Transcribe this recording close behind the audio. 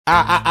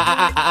Ah,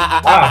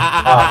 ah,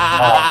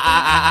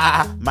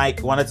 ah.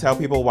 Mike, want to tell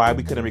people why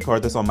we couldn't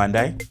record this on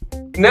Monday?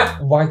 Now,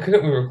 why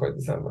couldn't we record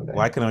this on Monday?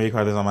 Why couldn't we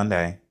record this on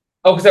Monday?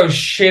 Oh, because I was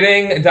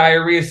shitting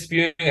diarrhea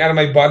spewing out of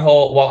my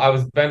butthole while I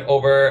was bent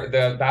over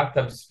the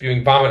bathtub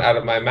spewing vomit out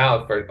of my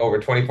mouth for over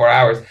 24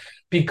 hours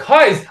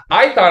because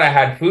I thought I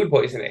had food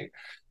poisoning.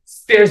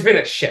 There's been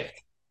a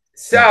shift.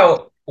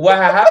 So what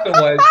happened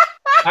was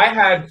I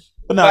had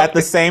But no, at the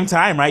fucking same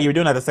time, right? You were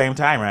doing it at the same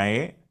time,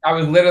 right? I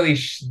was literally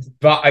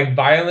like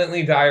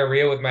violently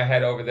diarrhea with my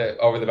head over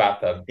the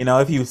bathtub. You know,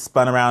 if you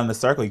spun around in a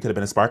circle, you could have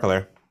been a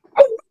sparkler.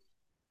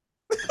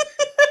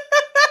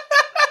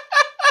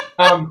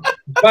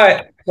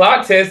 But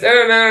plot twist,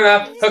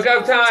 no. Hook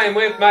up time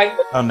with my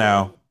Oh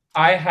no.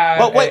 I have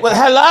But wait, a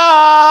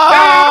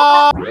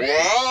hello!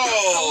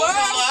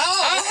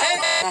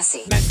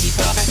 Messy.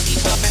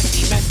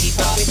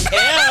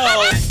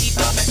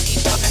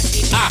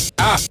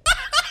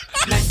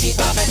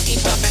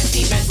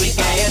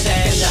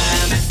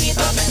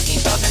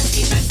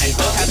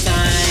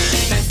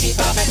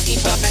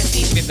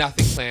 We have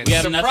nothing planned. We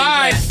have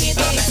Surprise!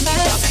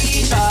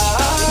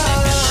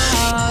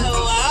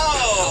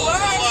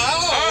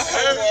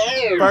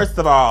 First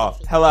of all,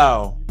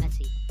 hello.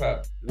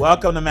 uh,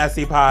 Welcome to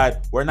Messy Pod.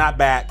 We're not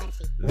back.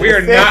 we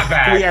are not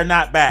back. We are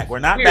not back. We're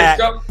not We are back.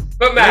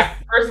 but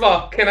Mac, first of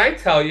all, can I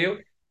tell you,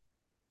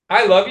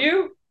 I love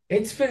you.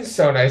 It's been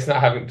so nice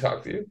not having to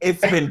talk to you. It's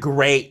been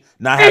great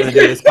not It's having to do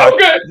been this so podcast.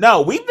 good.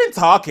 No, we've been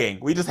talking.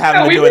 We just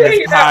haven't No, been we've doing been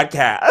this hanging out.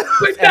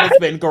 podcast. And it's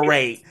been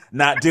great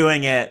not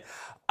doing it.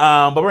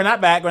 But we're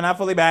not back. We're not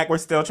fully back. We're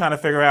still trying to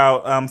figure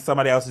out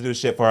somebody else to do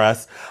shit for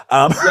us.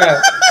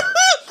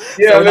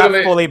 Yeah, So we're not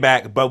literally. fully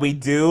back, but we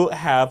do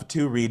have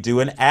to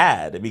redo an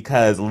ad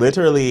because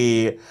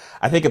literally,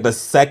 I think at the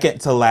second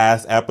to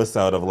last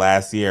episode of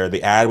last year,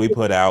 the ad we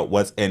put out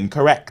was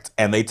incorrect.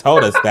 And they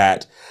told us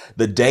that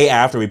the day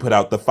after we put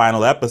out the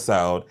final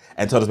episode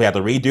and told us we had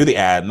to redo the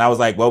ad. And I was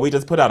like, well, we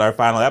just put out our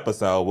final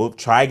episode. We'll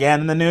try again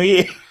in the new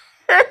year.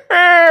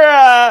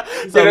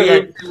 So we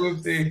are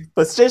Whoopsie.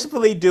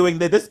 specifically doing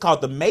this is called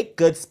the Make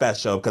Good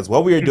special because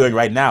what we are doing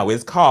right now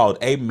is called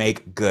a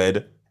Make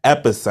Good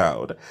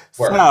episode.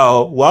 Word.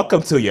 So,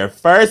 welcome to your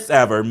first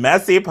ever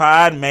Messy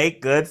Pod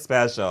Make Good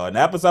special, an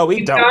episode we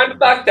We don't. done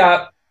fucked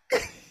up.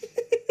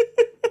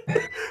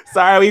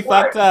 Sorry, we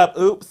fucked up.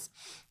 Oops.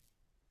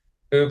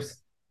 Oops.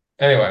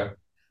 Anyway,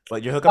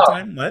 What your hookup Oh.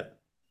 time? What?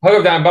 hook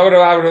up down,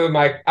 bubble out with the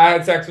mic. I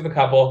had sex with a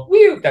couple.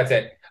 Woo, that's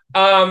it.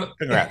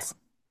 Congrats.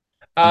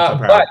 I'm so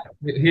But proud.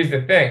 here's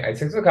the thing: I had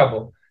sex with a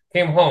couple,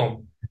 came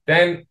home,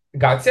 then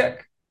got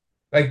sick,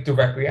 like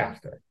directly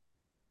after.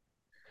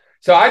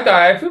 So I thought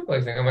I had food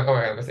poisoning. I'm like, oh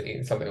my god, I must have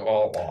eaten something.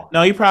 Oh.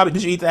 No, you probably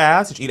did. You eat the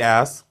ass? Did you eat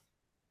ass?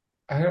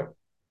 I don't.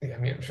 Yeah, I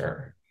mean, I'm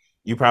sure.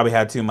 You probably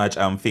had too much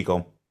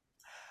fecal.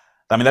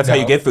 I mean, that's how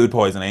you No, get food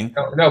poisoning.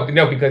 no,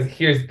 because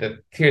here's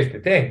the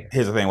thing.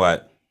 Here's the thing.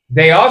 What?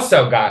 They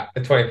also got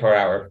the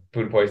 24-hour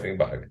food poisoning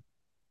bug.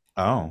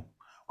 Oh,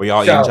 were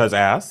y'all eating each So other's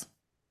ass?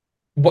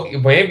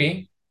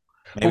 maybe.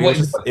 But Maybe it was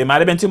just. It might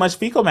have been too much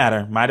fecal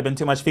matter. Might have been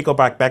too much fecal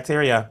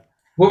bacteria.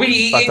 were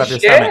we Fucked eating up your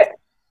shit? stomach.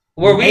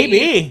 Were we eating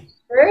Maybe.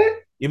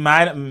 shit? You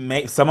might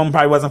make someone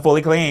probably wasn't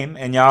fully clean,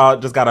 and y'all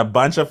just got a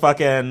bunch of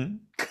fucking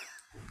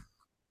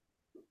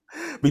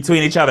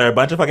between each other, a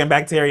bunch of fucking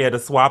bacteria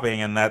just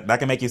swapping, and that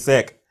can make you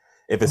sick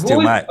if it's too Who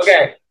is much.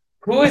 okay?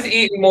 Who is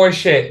eating more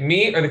shit,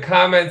 me or the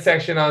comment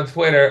section on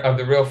Twitter of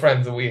the real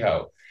friends of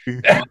WeHo?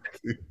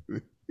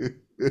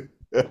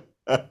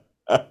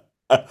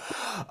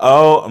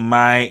 Oh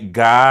my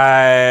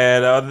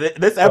god!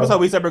 This episode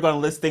we said we're going to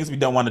list things we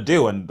don't want to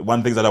do, and one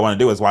of the things I don't want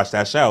to do is watch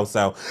that show.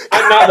 So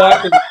I'm not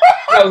watching.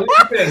 No, here's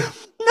the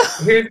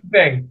thing. Here's the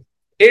thing.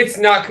 It's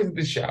not because of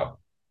the show.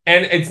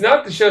 And it's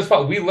not the show's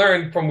fault. We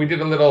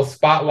did a little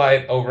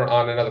spotlight over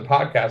on another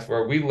podcast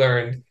where we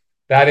learned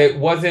that it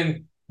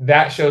wasn't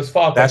that show's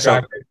fault that that show,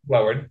 Drag Race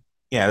lowered.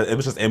 yeah, it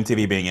was just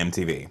MTV being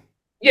MTV.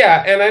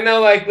 Yeah, and I know,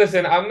 like,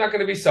 listen, I'm not going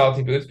to be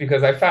salty boots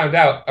because I found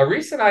out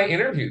Aris and I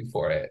interviewed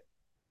for it.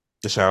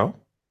 The show.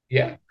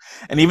 Yeah.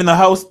 And even the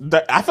host,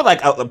 I feel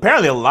like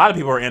apparently a lot of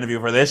people were interviewed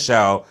for this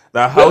show.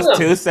 The host Willem.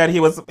 too said he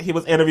was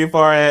interviewed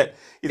for it.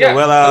 He said, Yeah.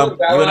 Willem,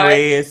 That you and I-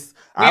 Reese.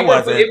 I We were,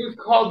 wasn't. it was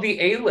called the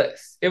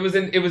A-list. It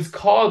was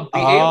called the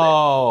A-list.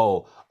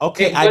 Oh,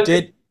 okay. It I wasn't-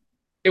 did.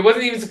 It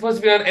wasn't even supposed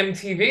to be on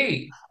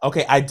MTV.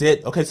 Okay, I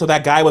did. Okay, so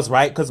that guy was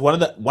right because one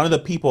of the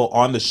people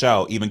on the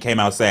show even came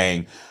out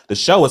saying the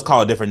show was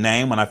called a different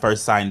name when I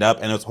first signed up,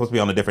 and it was supposed to be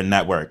on a different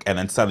network, and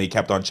then suddenly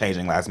kept on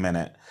changing last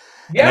minute.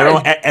 And Yeah.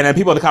 everyone, and then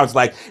people in the comments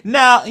were like,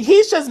 "No,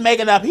 he's just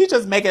making it up. He's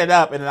just making it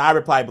up." And then I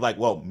replied, like,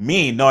 "Well,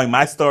 me knowing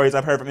my stories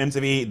I've heard from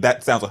MTV,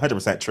 that sounds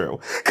 100% true."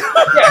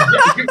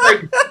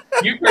 Yeah,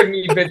 you heard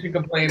me bitch and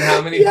complain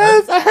how many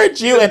Yes, I heard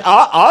you and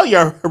all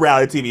your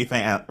reality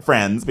TV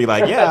friends be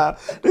like, "Yeah,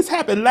 this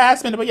happened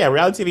last minute." But yeah,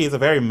 reality TV is a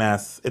very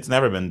mess. It's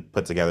never been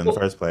put together in the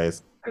first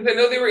place. Because I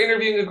know they were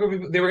interviewing a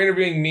group of, they were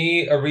interviewing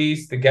me,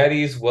 Aris, the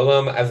Gettys,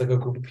 Willem as like a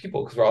group of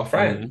people because we're all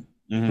friends.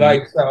 Mhm. Mhm.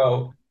 Like,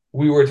 so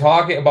we were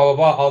talking, blah, blah,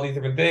 blah, all these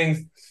different things.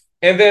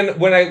 And then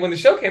when the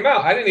show came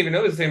out, I didn't even know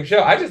it was the same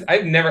show. I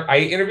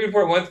interviewed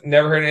for it once,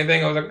 never heard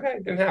anything. I was like, okay,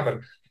 it didn't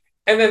happen.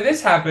 And then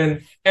this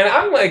happened, and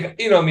I'm like,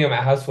 me, I'm a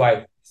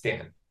housewife,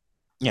 Stan.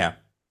 Yeah.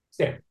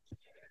 Stan.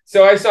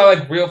 So I saw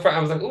like real friend.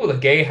 I was like, ooh, the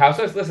gay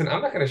housewives. Listen,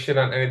 I'm not gonna shit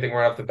on anything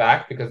right off the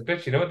back because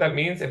bitch, you know what that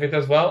means? If it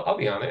does well, I'll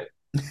be on it.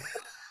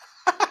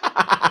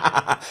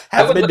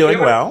 Hasn't been doing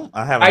well.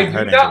 I haven't I heard do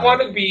anything not about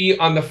want it. to be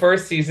on the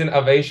first season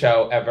of a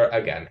show ever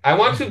again. I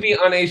want to be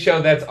on a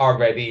show that's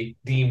already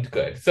deemed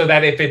good, so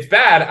that if it's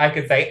bad, I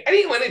could say I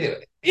didn't want to do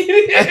it.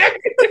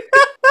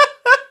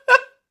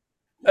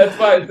 That's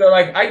why. So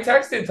like, I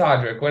texted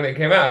Todrick when it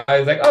came out. I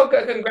was like, "Oh,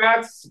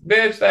 congrats,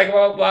 bitch!" Like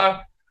blah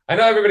blah. I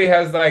know everybody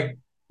has like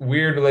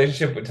weird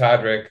relationship with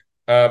Todrick.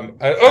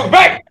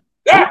 Right!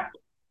 Ah!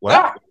 What?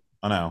 Ah!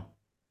 Oh no.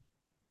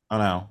 Oh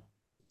no.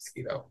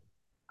 Mosquito.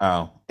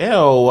 Oh.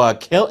 Ew,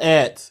 kill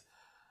it.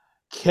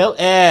 Kill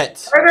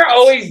it. Why are there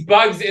always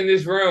bugs in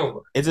this room?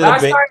 Is it a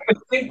Last big time a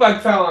stink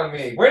bug fell on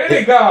me. Where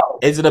did it go?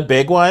 is it a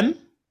big one?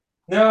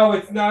 No,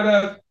 it's not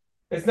a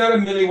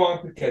Millie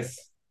Wonka kiss.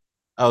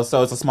 Oh,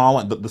 so it's a small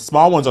one. The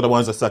small ones are the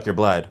ones that suck your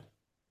blood.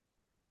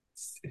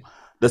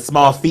 The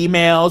small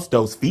females,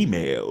 those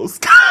females.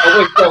 Oh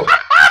wait, so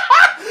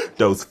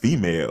Those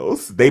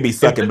females. They be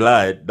sucking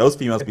blood. Those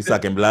females be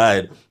sucking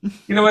blood.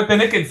 you know what? Then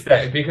it can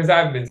stay because I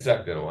haven't been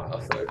sucked in a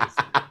while.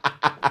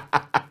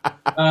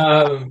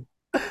 Um,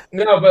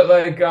 no, but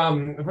like,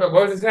 what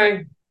was it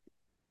saying?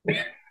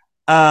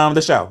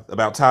 The show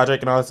about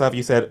Todrick and all that stuff.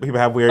 You said people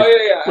have Oh weird yeah,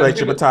 yeah.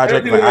 relationship with Todrick.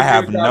 Everything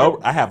Like with Todrick.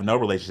 I have no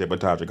relationship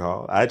with Todrick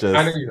Hall. I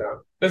know you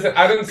don't. Listen,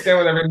 I don't stand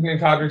with everything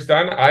Todrick's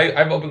done.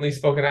 I've openly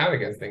spoken out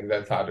against things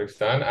that Todrick's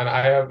done,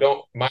 and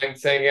don't mind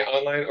saying it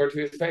online or to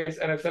his face,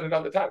 and I've said it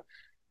all the time.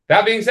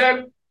 That being said,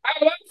 I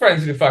have a lot of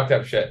friends who do fucked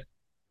up shit.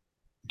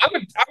 I'm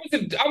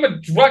a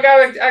drug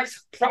addict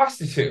ex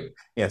prostitute.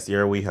 Yes,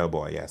 you're a WeHo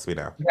boy. Yes, we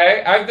know.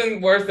 Okay, I've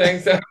done worse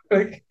things.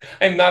 Like,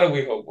 I'm not a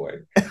WeHo boy.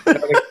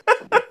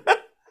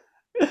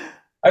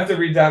 I have to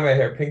re-dye my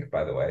hair pink,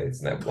 by the way.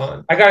 It's not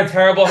blonde. I got a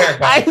terrible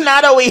haircut. I'm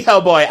not a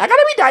WeHo boy. I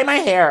gotta re-dye my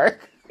hair.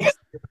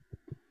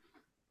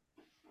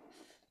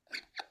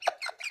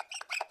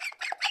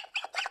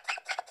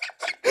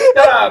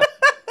 Shut up!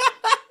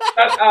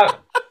 Shut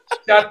up!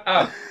 Shut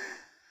up!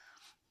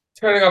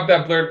 Turning off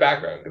that blurred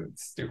background because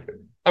it's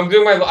stupid. I'm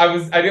doing my.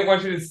 I didn't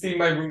want you to see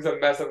my room's a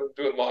mess. I was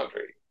doing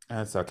laundry.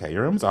 That's okay.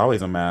 Your room's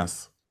always a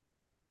mess.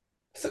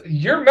 So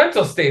your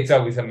mental state's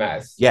always a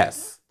mess.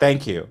 Yes.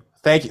 Thank you.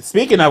 Thank you.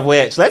 Speaking of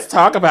which, let's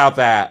talk about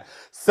that.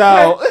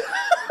 So,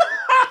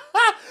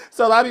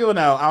 so a lot of people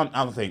know.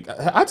 I don't think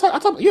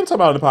you talk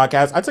about it on the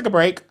podcast. I took a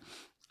break.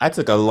 I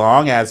took a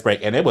long ass break,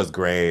 and it was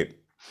great.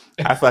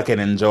 I fucking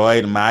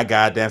enjoyed my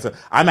goddamn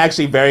self. I'm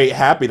actually very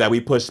happy that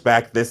we pushed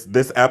back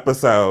this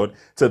episode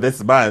to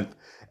this month,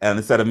 and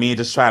instead of me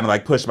just trying to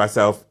like push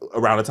myself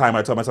around the time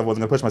I told myself I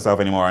wasn't gonna push myself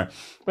anymore.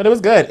 But it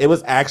was good. It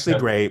was actually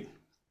great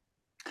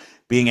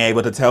being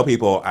able to tell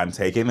people I'm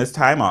taking this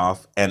time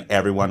off, and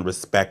everyone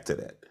respected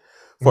it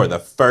for the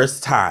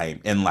first time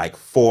in like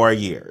 4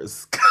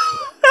 years.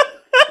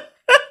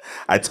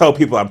 I told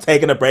people I'm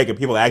taking a break, and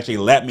people actually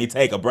let me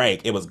take a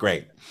break. It was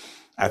great.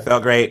 I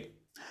felt great.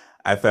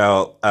 I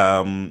felt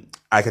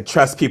I could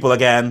trust people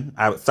again.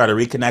 I started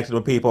reconnecting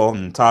with people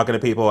and talking to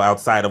people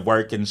outside of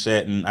work and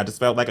shit. And I just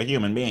felt like a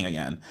human being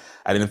again.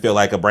 I didn't feel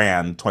like a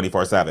brand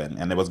 24/7.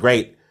 And it was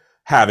great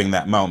having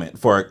that moment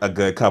for a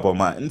good couple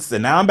months.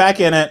 And now I'm back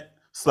in it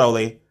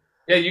slowly.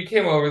 Yeah, you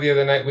came over the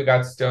other night. We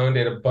got stoned,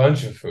 ate a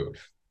bunch of food.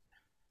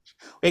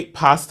 Wait,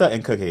 pasta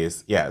and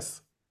cookies.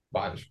 Yes.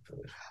 Bunch of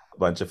food. A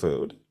bunch of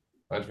food.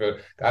 Bunch of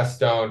food. Got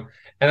stoned.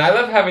 And I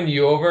love having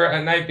you over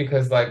at night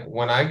because, like,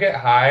 when I get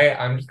high,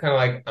 I'm just kind of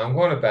like, I'm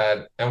going to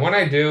bed. And when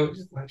I do,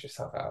 just let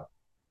yourself out.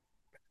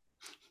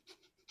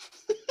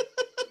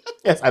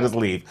 Yes, I just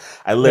leave.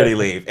 I literally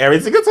leave every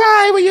single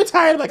time when you're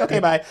tired. I'm like, okay,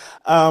 bye.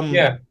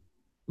 Yeah.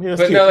 It was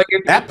But cute. no, like,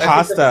 That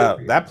pasta,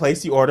 that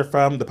place you ordered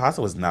from, the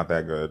pasta was not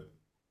that good.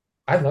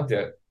 I loved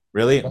it.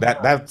 Really?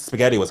 That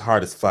spaghetti was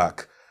hard as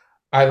fuck.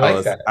 I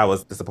like that. I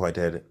was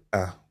disappointed.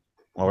 Well,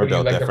 we're What do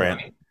you built like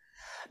different.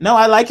 No,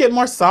 I like it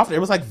more soft. It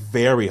was like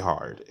very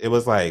hard. It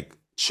was like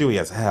chewy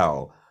as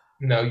hell.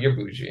 No, you're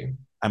bougie.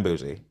 I'm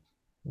bougie.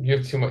 You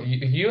have too much.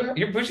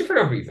 You're bougie for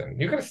no reason.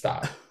 You gotta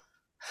stop.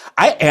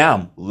 I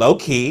am low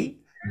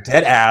key,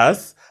 dead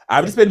ass.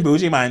 I've just been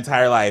bougie my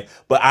entire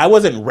life, but I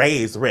wasn't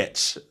raised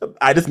rich.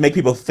 I just make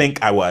people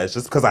think I was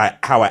just because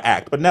how I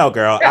act. But no,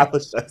 girl, I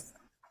was just.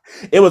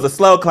 It was a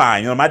slow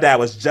climb. You know, my dad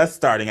was just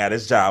starting at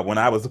his job when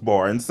I was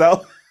born,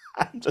 so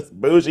I'm just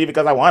bougie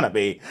because I want to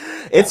be.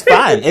 It's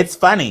fun. It's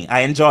funny. I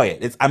enjoy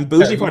it. I'm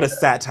bougie for the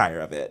satire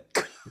of it.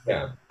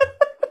 Yeah.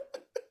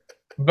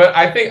 But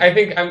I think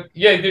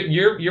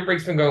your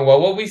break's been going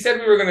well. Well, we said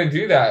we were going to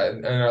do that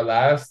in our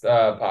last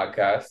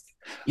podcast.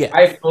 Yeah.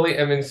 I fully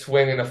am in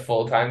swing in a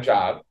full-time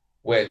job,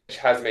 which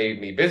has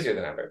made me busier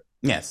than ever.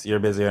 Yes, you're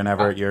busier than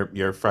ever.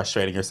 You're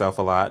frustrating yourself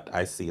a lot.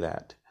 I see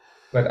that.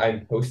 But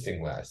I'm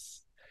posting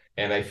less,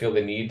 and I feel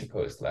the need to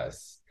post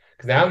less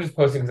Because now I'm just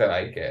posting because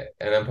I like it,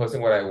 and I'm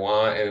posting what I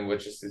want, and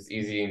which is just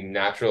easy and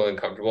natural and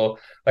comfortable.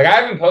 Like I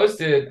haven't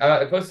posted.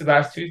 I posted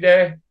last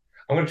Tuesday.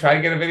 I'm gonna try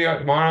to get a video out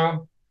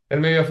tomorrow.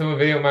 Then maybe I'll film a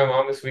video with my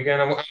mom this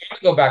weekend. I'm gonna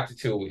go back to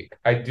 2 a week.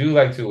 I do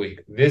like 2 a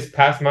week. This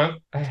past month,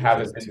 I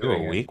haven't been Two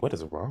doing a it. week? What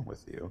is wrong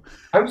with you?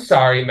 I'm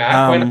sorry,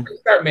 Mac. When I Um,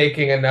 start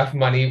making enough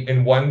money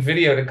in one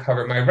video to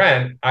cover my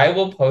rent, I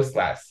will post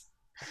less.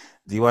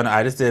 do you want?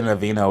 I just did an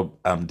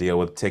Aveeno deal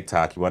with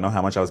TikTok. You want to know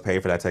how much I was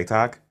paid for that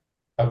TikTok?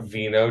 A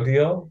Vino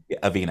deal? Yeah,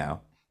 Aveeno.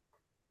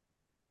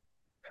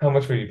 How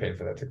much were you paid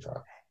for that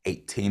TikTok?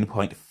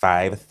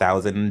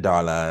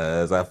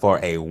 $18,500 for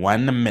a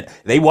 1 minute.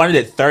 They wanted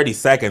it 30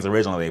 seconds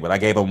originally, but I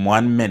gave them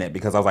 1 minute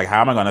because I was like, how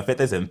am I going to fit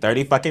this in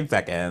 30 fucking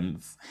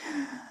seconds?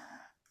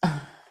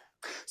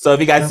 So if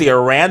you guys see a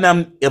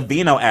random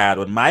Aveeno ad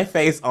with my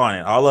face on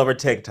it all over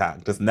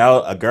TikTok, just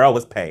know a girl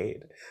was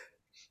paid.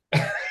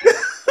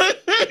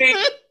 See,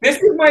 this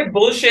is my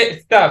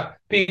bullshit stuff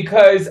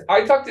because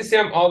I talk to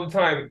Sam all the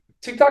time.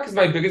 TikTok is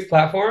my biggest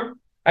platform.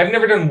 I've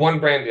never done one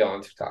brand deal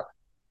on TikTok.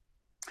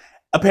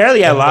 Apparently,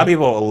 yeah, a lot of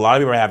people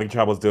are having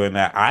troubles doing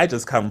that. I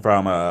just come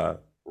from a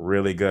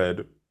really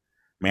good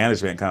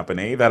management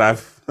company that I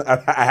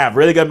have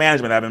really good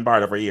management I've been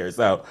part of for years.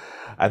 So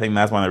I think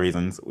that's one of the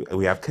reasons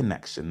we have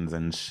connections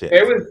and shit.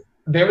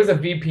 There was a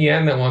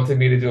VPN that wanted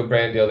me to do a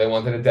brand deal. They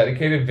wanted a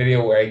dedicated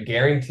video where I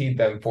guaranteed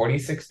them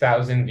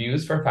 46,000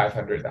 views for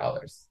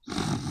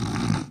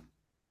 $500.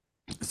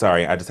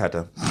 Sorry, I just had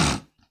to.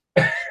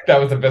 That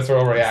was a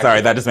visceral reaction.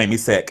 Sorry, that just made me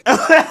sick.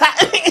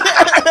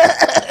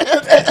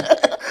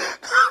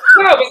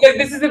 No, but like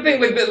this is the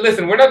thing. Like,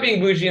 listen, we're not being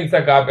bougie and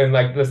stuck up, and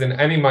like, listen,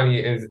 any money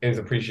is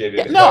appreciated.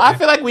 Yeah, no, I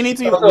feel like we need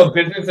to. It's also a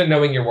business and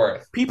knowing your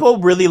worth. People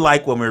really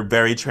like when we're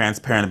very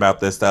transparent about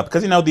this stuff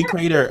because the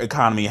creator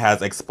economy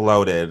has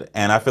exploded,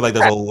 and I feel like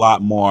there's a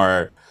lot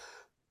more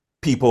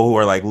people who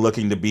are like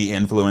looking to be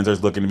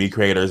influencers, looking to be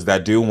creators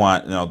that do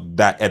want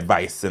that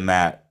advice and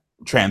that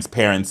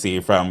transparency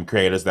from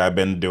creators that have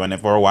been doing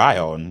it for a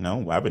while. And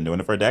I've been doing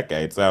it for a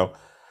decade, so.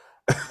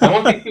 I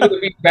want these people to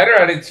be better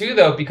at it too,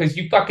 though, because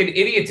you fucking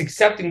idiots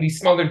accepting these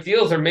smaller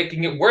deals are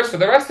making it worse for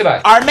the rest of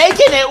us. Are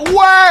making it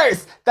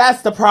worse.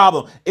 That's the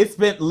problem. It's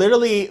been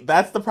literally,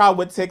 that's the problem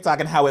with TikTok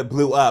and how it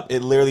blew up.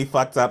 It literally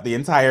fucked up the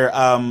entire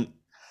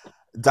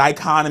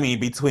dichotomy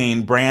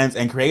between brands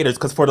and creators.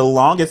 Because for the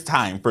longest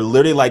time, for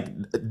literally like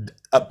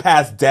a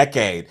past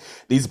decade,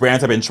 these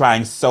brands have been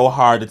trying so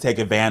hard to take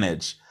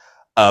advantage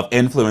of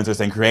influencers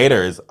and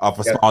creators off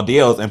of small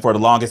deals, and for the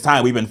longest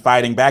time we've been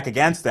fighting back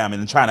against them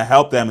and trying to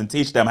help them and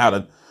teach them how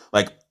to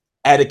like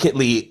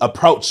adequately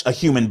approach a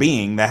human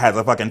being that has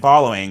a fucking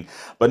following.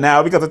 But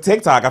now because of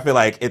TikTok, I feel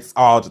like it's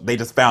all they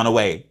just found a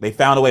way. They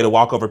found a way to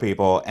walk over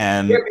people,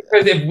 and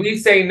because if we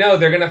say no,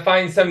 they're gonna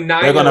find some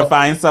they're gonna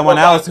find someone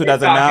else who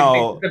doesn't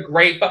know. It's a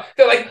great.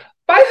 They're like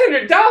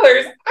 $500.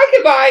 I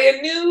could buy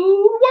a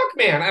new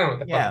Walkman. I don't know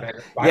what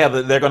the fuck. Yeah,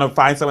 but they're gonna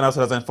find someone else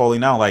who doesn't fully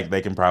know. Like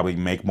they can probably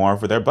make more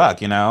for their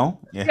buck, Yeah,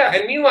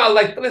 and meanwhile,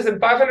 like,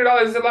 listen,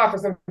 $500 is a lot for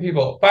some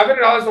people.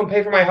 $500 won't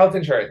pay for my health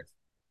insurance.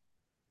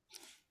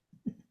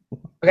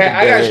 Okay,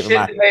 I got shit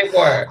to pay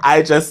for.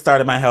 I just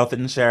started my health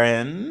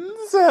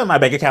insurance. My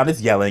bank account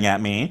is yelling at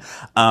me.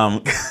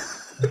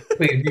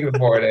 Please, you can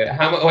afford it.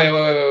 How much?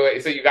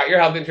 Wait. So you got your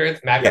health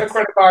insurance. Matt got a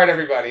credit card,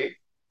 everybody.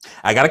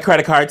 I got a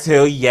credit card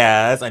too,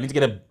 yes. I need to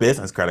get a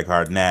business credit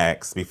card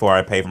next before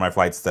I pay for my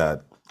flights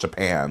to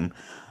Japan.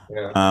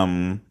 Yeah.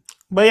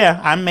 But yeah,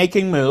 I'm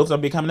making moves.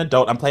 I'm becoming an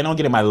adult. I'm planning on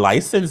getting my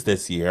license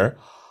this year.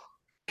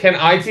 Can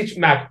I teach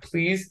Mac,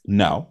 please?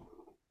 No.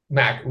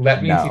 Mac,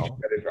 let me teach you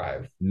how to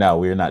drive. No,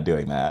 we're not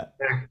doing that.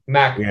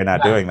 Mac, we are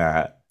not doing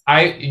that.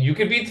 You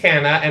could be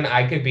Tana and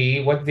I could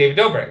be David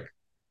Dobrik.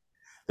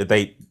 Did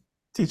they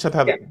teach us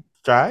how to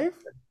drive?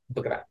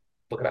 Look it up.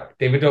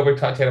 David Dobrik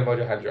taught Tana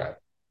Mojo how to drive.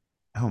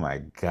 Oh my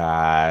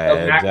God. So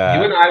Mac,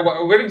 you and I,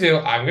 what we're gonna do,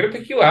 I'm gonna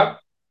pick you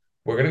up.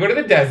 We're gonna go to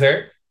the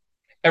desert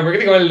and we're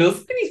gonna go on a little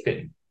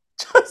spin.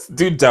 Just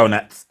do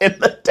donuts in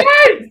the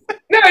desert.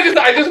 Yes!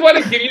 No, I just want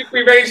to give you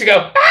free range to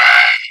go.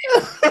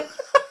 Ah!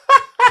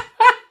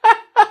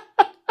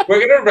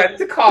 We're gonna rent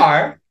a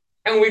car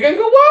and we're gonna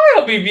go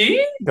wild,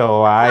 baby.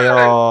 Go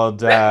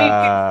wild. Let me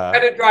how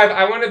to drive.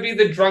 I want to be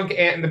the drunk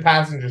aunt in the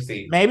passenger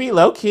seat. Maybe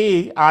low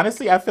key.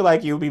 Honestly, I feel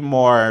like you'd be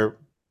more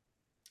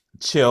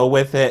chill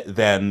with it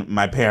than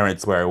my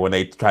parents were when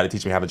they tried to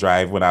teach me how to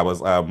drive when I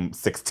was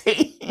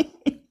 16.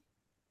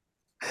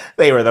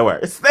 They were the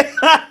worst.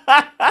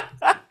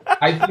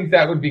 I think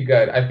that would be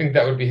good. I think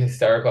that would be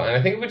hysterical, and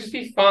I think it would just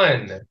be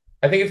fun.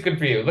 I think it's good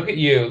for you. Look at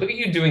you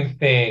doing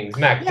things.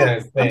 Mac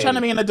does things. I'm trying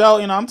to be an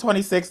adult. I'm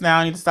 26 now.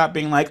 I need to stop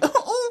being like,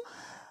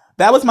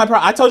 that was my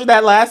problem. I told you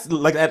that at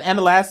the end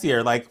of last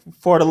year. Like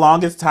for the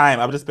longest time,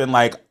 I've just been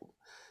like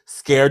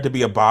scared to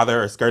be a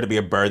bother or scared to be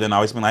a burden.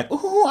 Always been like,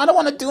 I don't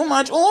want to do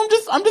much.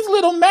 I'm just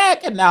little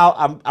Mac. And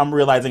now I'm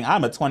realizing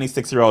I'm a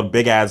 26-year-old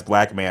big ass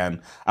black man.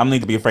 I don't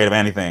need to be afraid of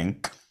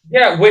anything.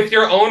 Yeah, with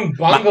your own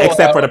bungalow,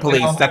 except for the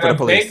police. Except for the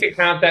police. Bank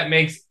account that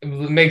makes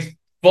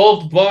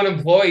full blown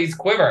employees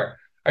quiver.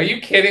 Are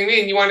you kidding me?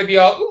 And you want to be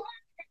all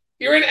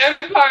You're an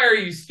empire,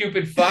 you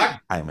stupid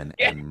fuck. I'm an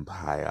Yeah.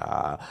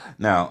 empire.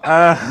 No.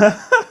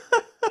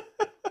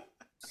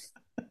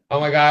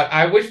 Oh my God.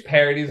 I wish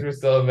parodies were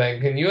still a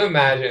thing. Can you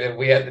imagine if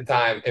we had the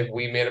time, if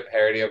we made a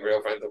parody of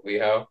Real Friends of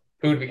WeHo?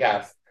 Who would we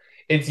cast?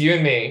 It's you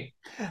and me.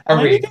 I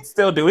mean, we Ari. can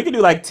still do. We can do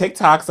like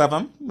TikToks of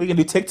them. We can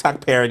do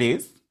TikTok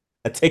parodies,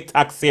 a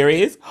TikTok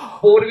series.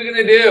 What are we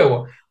gonna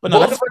do? But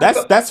no, Both of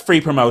us, that's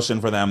free promotion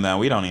for them. Though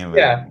we don't yeah. even. We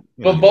don't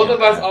But even both give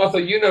of us that. also,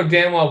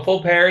 damn well,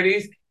 full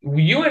parodies.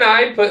 You and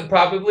I put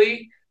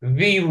probably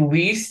the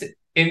least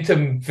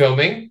into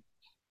filming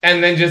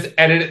and then just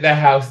edit the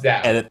house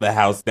down. Edit the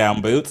house down,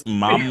 boots,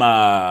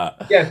 mama.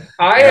 Yes,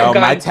 I have Girl,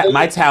 gotten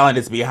my talent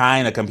is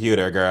behind a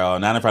computer, girl,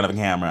 not in front of a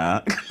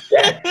camera.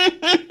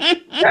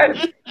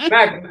 yes.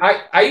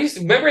 Mac, I used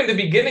to remember in the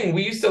beginning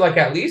we used to like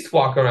at least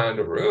walk around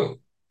a room.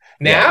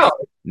 Yes. Now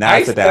Now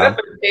I sit set up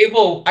down. a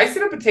table. I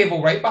set up a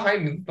table right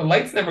behind me. The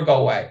lights never go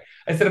away.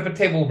 I set up a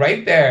table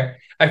right there.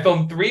 I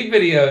filmed 3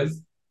 videos,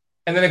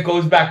 and then it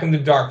goes back in the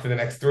dark for the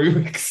next 3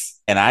 weeks.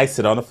 And I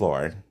sit on the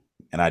floor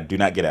and I do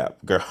not get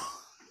up. Girl,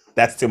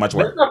 that's too much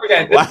Let's work. not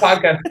forget this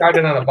podcast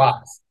started on a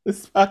box.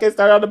 This podcast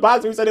started on the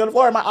box. We were sitting on the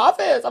floor in my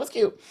office. That was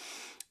cute.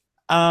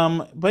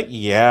 But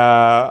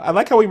yeah, I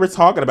like how we were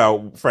talking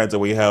about Friends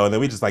of WeHo, and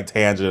then we just like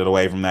tangented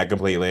away from that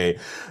completely.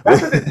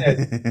 That's what it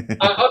is.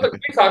 Also, can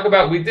we talk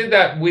about we did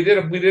a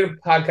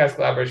podcast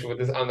collaboration with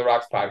this On the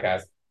Rocks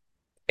podcast,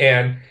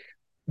 and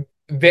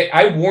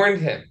I warned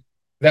him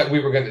that we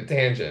were going to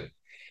tangent.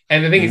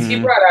 And the thing is, he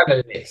Mhm. brought out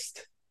a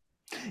list.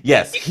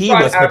 Yes, he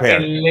brought was out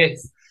prepared. a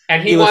list,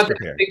 and he He was wanted to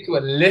prepared. stick to a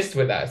list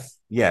with us.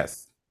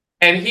 Yes.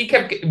 And he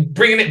kept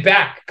bringing it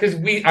back because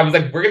I was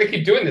like, we're going to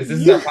keep doing this. This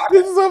is our podcast.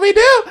 This is what we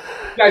do.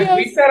 Guys, Yes.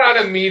 we sat on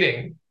a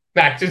meeting.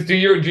 Mac, just do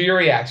your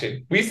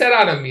reaction. We sat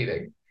on a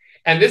meeting,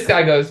 and this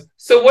guy goes,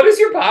 "So what is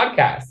your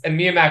podcast?" And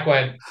me and Mac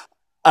went,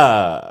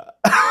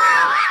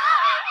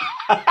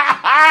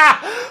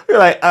 You're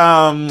like,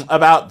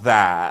 about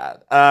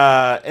that.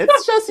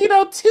 It's just,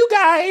 two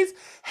guys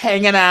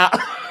hanging out.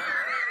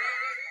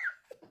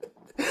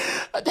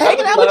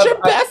 Hanging out with your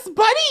best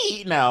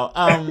buddy. No.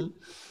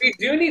 we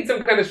do need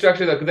some kind of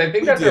structure though, because I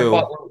think that's our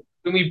fault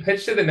when we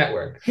pitch to the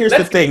network. Here's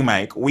the thing,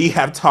 Mike. We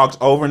have talked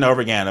over and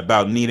over again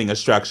about needing a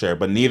structure,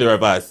 but neither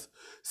of us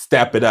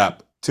step it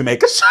up to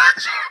make a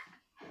structure.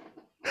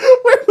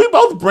 We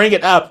both bring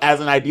it up as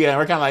an idea, and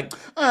we're kind of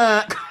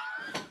like,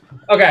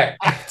 Okay.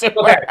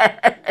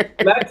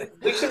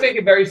 We should make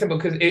it very simple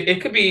because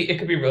it could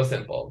be real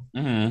simple.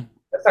 Mm-hmm.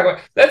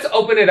 Let's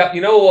open it up.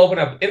 We'll open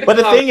up. But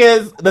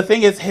the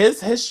thing is,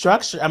 his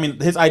structure. I mean,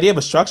 his idea of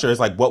a structure is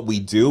like what we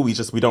do. We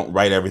don't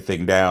write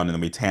everything down and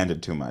then we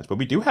tangent too much. But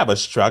we do have a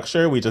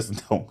structure. We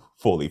just don't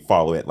fully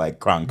follow it like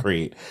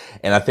concrete.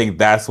 And I think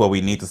that's what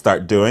we need to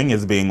start doing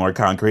is being more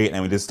concrete,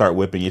 and we just start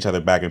whipping each other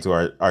back into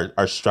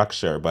our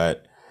structure.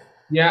 But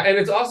yeah, and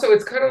it's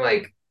kind of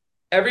like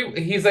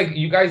he's like,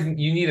 you guys,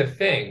 you need a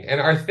thing,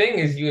 and our thing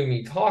is you and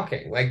me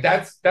talking. Like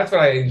that's what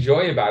I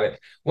enjoy about it.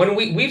 When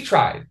we've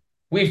tried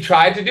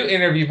to do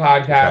interview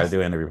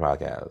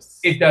podcasts.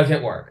 It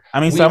doesn't work. I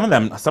mean, some of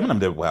them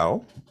did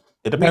well.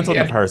 It depends on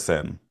the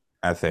person,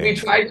 I think. We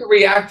tried to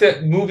react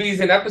to movies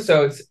and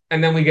episodes,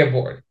 and then we get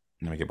bored.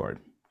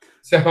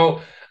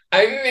 So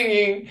I'm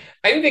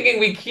thinking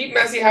we keep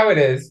messy how it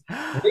is.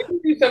 Maybe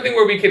do something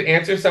where we could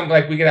answer some,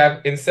 like we could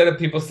have, instead of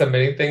people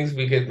submitting things,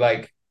 we could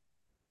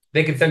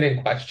they could send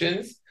in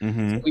questions.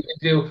 Mm-hmm. So we could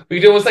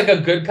do almost like a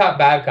good cop,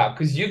 bad cop,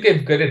 because you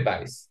give good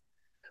advice.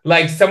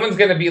 Like someone's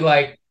gonna be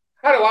like,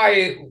 how do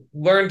I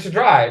learn to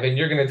drive? And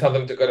you're going to tell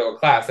them to go to a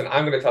class, and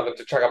I'm going to tell them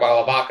to check out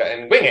a vodka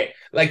and wing it.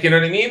 Like, you know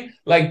what I mean?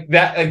 Like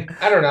that.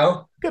 Like, I don't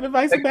know. Good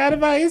advice and bad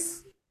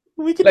advice.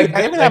 We could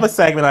have a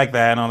segment like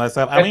that and all that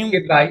stuff. I mean,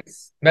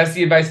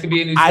 messy advice could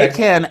be a new segment. I segment.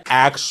 can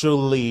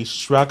actually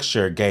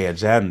structure Gay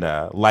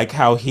Agenda like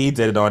how he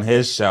did it on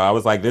his show. I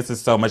was like, this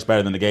is so much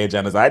better than the Gay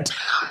Agendas I do.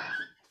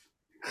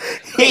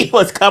 He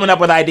was coming up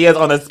with ideas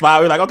on the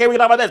spot. We were like, okay, we can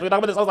talk about this. We talk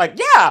about this. I was like,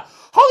 yeah,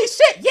 holy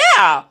shit,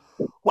 yeah.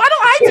 Why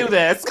don't I do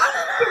this?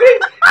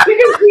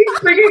 Because he's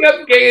bringing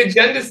up Gay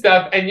Agenda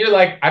stuff, and you're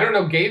like, I don't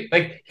know, gay.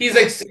 Like he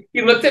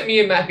looked at me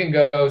and Mac and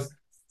goes,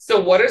 so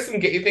what are some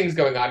gay things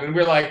going on? And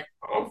we're like,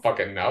 I don't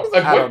fucking know.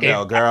 Like, I don't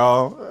know,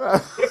 girl. What are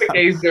the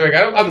gays doing?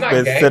 I'm not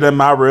gay. Sitting in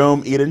my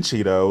room eating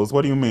Cheetos.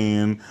 What do you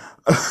mean?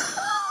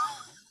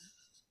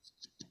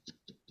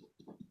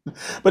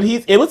 But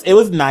it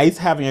was nice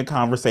having a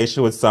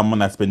conversation with someone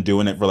that's been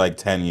doing it for like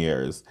 10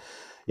 years.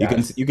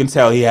 Yes. You can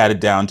tell he had it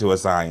down to a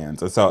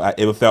science, and so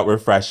it felt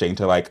refreshing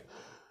to like,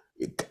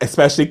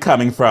 especially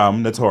coming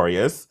from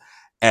Notorious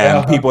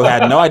and people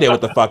that had no idea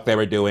what the fuck they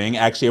were doing.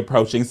 Actually,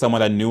 approaching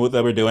someone that knew what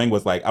they were doing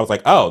was like, I was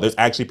like, oh, there's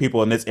actually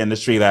people in this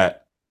industry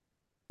that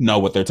know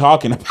what they're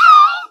talking about.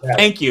 Yes.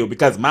 Thank you,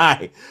 because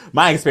my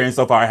experience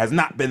so far has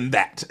not been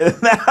that.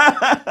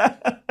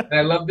 And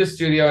I love the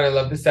studio and I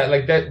love the set.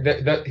 Like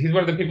that he's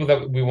one of the people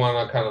that we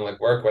want to kind of like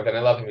work with, and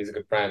I love him. He's a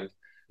good friend.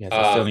 Yes,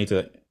 I still need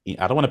to.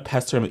 I don't want to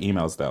pester him with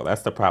emails though.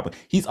 That's the problem.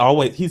 He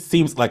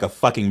seems like a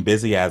fucking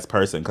busy ass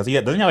person because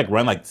doesn't he like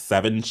run like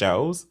 7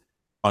 shows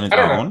on his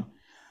own?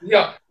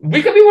 Yeah,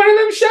 we could be one of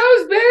them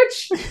shows,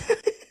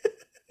 bitch.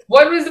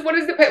 What is it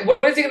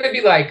gonna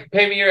be like?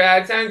 Pay me your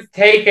AdSense?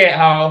 Take it,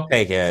 ho.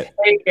 Take it.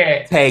 Take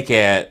it. Take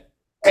it.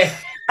 Take it.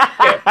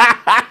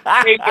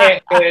 Take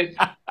it, bitch.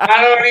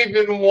 I don't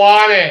even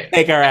want it.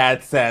 Take our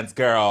AdSense,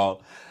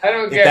 girl. I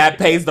don't If care. that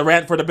pays the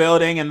rent for the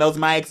building and those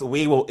mics,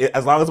 we will.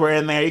 As long as we're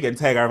in there, you can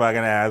take our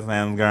fucking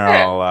AdSense,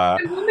 Yeah. girl.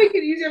 And we'll make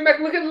it easier.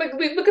 Look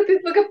at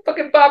this. Look at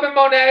fucking Bob and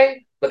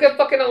Monet. Look at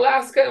fucking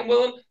Alaska and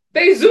Willem.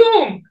 They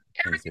Zoom,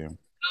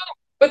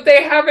 but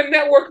they have a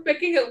network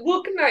making it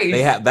look nice.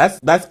 They have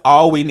that's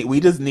all we need. We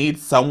just need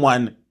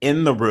someone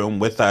in the room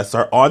with us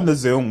or on the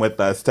Zoom with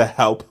us to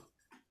help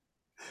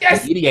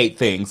Yes. mediate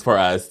things for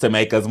us to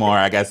make us more,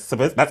 I guess.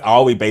 That's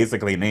all we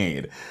basically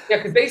need. Yeah,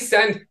 because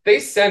they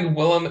send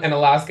Willem and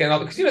Alaska and all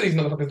because these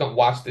motherfuckers don't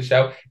watch the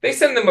show. They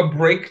send them a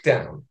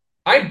breakdown.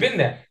 I've been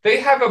there. They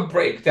have a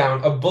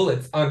breakdown of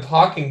bullets on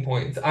talking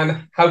points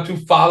on how to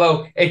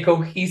follow a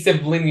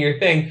cohesive linear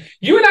thing.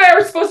 You and I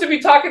are supposed to be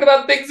talking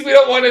about things we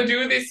don't want to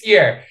do this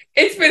year.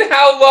 It's been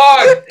how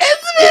long?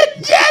 It's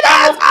been Jedi.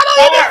 I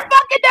don't even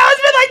fucking know.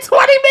 It's been like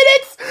 20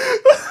 minutes.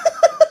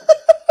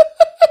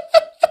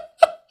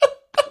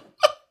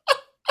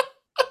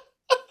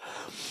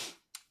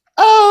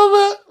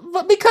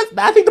 But because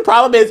I think the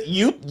problem is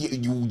you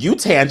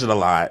tangent a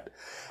lot.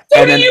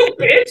 So do you,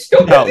 bitch.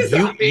 Don't No, put this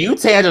on me. you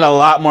tangent a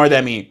lot more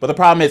than me. But the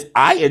problem is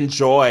I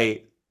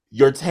enjoy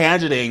your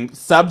tangenting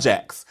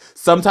subjects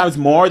sometimes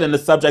more than the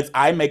subjects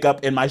I make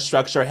up in my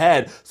structure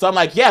head. So I'm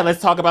like, yeah,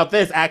 let's talk about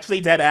this.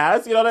 Actually, dead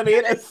ass. You know what I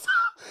mean?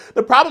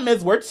 The problem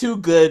is we're too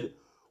good.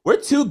 We're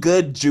too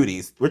good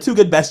Judys. We're too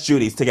good best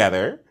Judys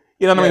together.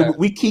 You know what I Yeah. mean?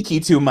 We kiki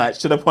too much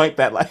to the point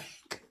that like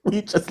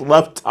we just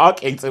love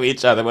talking to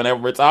each other whenever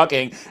we're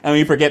talking, and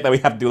we forget that we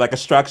have to do like a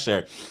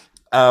structure.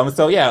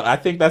 So yeah, I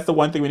think that's the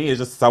one thing we need is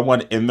just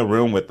someone in the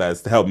room with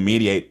us to help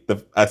mediate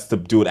us to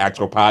do an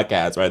actual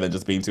podcast rather than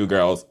just being two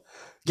girls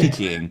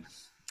kikiing.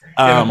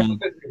 Yeah, the fact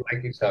that we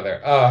like each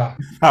other.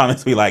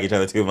 Promise we like each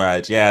other too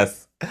much.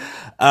 Yes.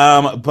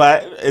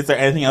 But is there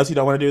anything else you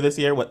don't want to do this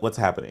year? What's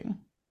happening?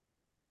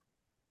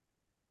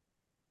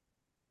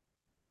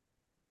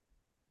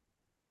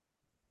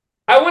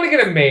 I want to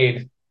get a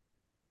maid.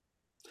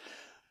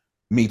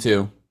 Me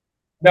too.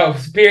 No,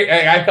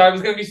 I thought it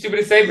was gonna be stupid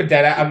to say, but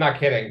dead. I'm not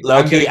kidding.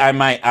 Low key, I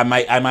might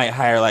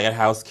hire like a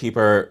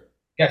housekeeper,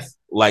 Yes,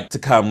 like to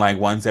come like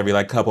once every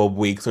like couple of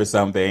weeks or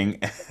something.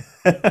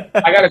 I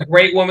got a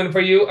great woman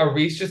for you.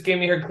 Reese just gave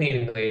me her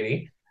cleaning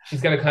lady.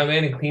 She's gonna come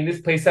in and clean this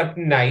place up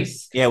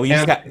nice. Yeah, we And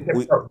just got I'm gonna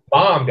put her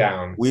bomb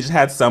down. we just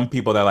had some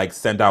people that like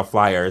sent out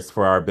flyers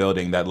for our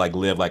building that like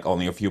live like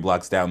only a few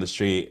blocks down the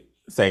street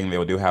saying they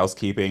would do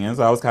housekeeping. And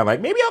so I was kind of like,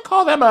 maybe I'll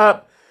call them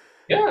up.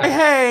 Like, Yeah.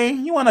 hey,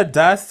 you want to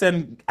dust?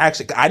 And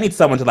actually, I need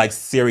someone to like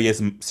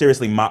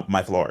seriously mop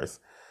my floors.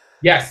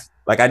 Yes.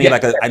 Like I need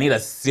Yes. like I need a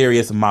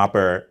serious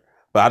mopper,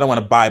 but I don't want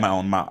to buy my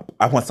own mop.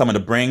 I want someone to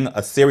bring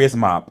a serious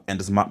mop and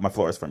just mop my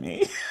floors for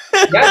me.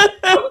 Yes.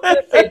 I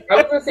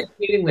was gonna say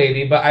cleaning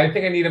lady, but I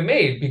think I need a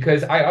maid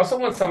because I also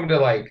want someone to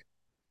like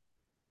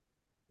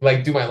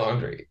do my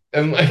laundry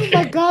and Oh my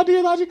like God,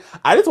 dear Logic.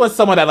 I just want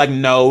someone that like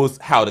knows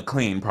how to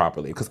clean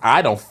properly because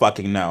I don't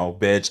fucking know,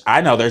 bitch.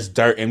 I know there's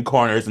dirt in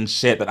corners and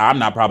shit that I'm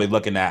not probably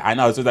looking at. I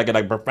know as soon as I get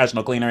like a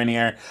professional cleaner in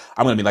here,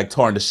 I'm gonna be like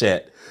torn to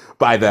shit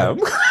by them.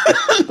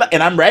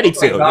 And I'm ready to.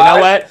 my You know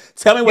God. what?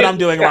 Tell me what Yeah, I'm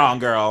doing yeah. wrong,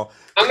 girl.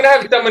 I'm gonna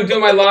have someone do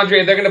my laundry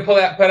and they're gonna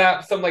put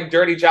out some like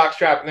dirty jock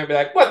strap and they'll be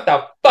like, "What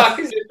the fuck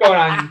is this going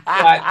on, you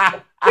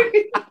slut?"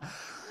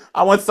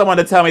 I want someone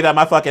to tell me that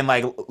my fucking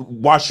like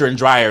washer and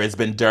dryer has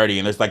been dirty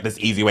and there's like this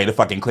easy way to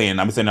fucking clean.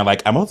 And I'm sitting there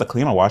like, I'm supposed to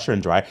clean my washer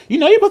and dryer. You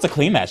know you're supposed to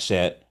clean that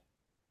shit.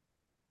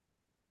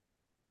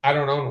 I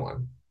don't own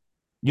one.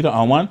 You don't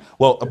own one?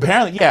 Well,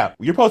 apparently, yeah.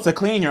 You're supposed to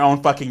clean your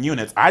own fucking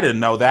units. I didn't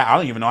know that. I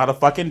don't even know how to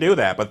fucking do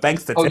that. But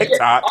thanks to Oh, yeah.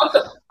 TikTok, Also,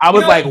 I you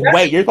was know, like, that-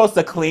 wait, you're supposed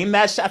to clean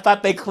that shit? I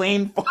thought they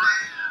cleaned.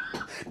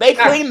 They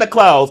Yeah. clean the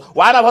clothes.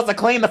 Why am I supposed to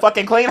clean the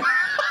fucking cleaner?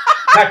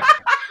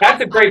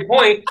 that's a great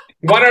point.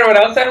 You want to know what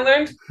else I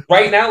learned?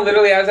 Right now,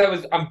 literally, as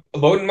I'm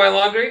loading my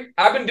laundry,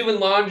 I've been doing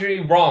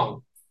laundry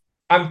wrong.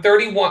 I'm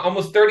 31,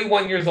 almost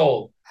 31 years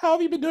old How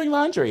have you been doing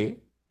laundry?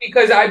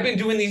 because I've been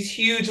doing these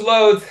huge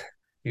loads.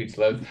 Huge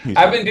loads.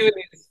 I've been doing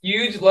these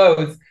huge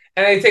loads,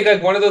 and I take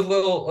like one of those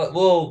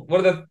little what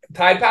are the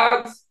Tide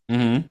Pods?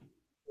 Mm-hmm.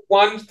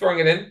 One, throwing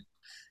it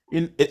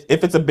in.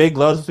 If it's a big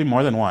load, it's supposed to be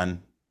more than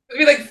one. It'd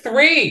be like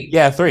three.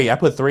 Yeah, 3. I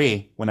put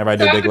 3 whenever I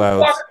do So big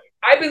loads.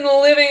 I've been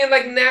living in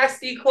like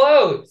nasty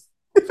clothes.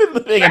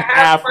 Living in I have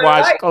my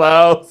half-washed life.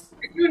 clothes.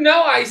 You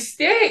know I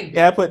stink.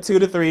 Yeah, I put 2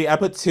 to 3. I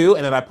put 2,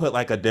 and then I put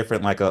like a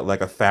different, like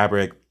a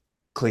fabric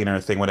cleaner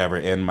thing, whatever,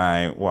 in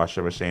my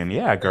washer machine.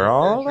 Yeah,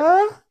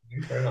 girl.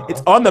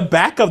 It's on the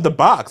back of the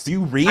box.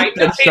 You read I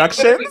the know,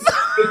 instructions.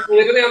 it's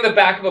literally on the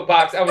back of a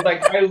box. I was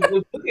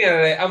looking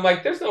at it. I'm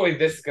like, there's no way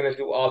this is gonna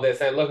do all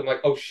this. And I look, I'm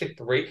like, oh shit,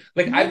 3.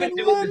 Like I've been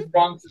doing this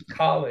wrong since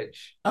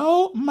college.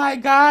 Oh my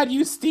God,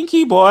 you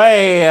stinky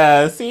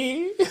boy.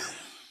 See?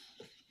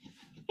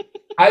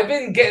 I've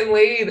been getting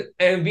laid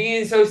and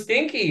being so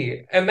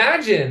stinky.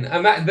 Imagine,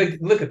 like,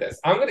 look at this.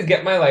 I'm gonna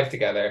get my life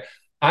together.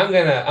 I'm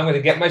gonna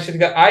get my shit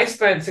together. I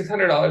spent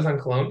 $600 on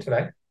cologne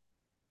today.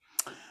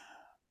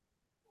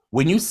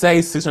 When you say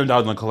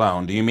 $600 on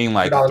cologne, do you mean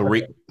like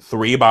 $100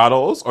 three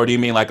bottles, or do you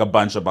mean like a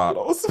bunch of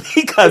bottles?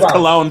 Two Because bottles.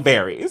 cologne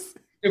varies.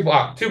 Two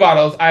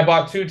bottles. I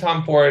bought two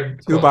Tom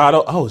Ford Two colognes.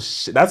 bottle. Oh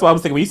shit! That's what I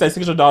was thinking. When you said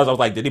 $600, I was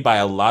like, did he buy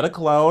a lot of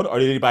cologne, or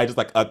did he buy just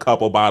like a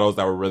couple bottles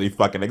that were really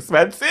fucking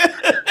expensive?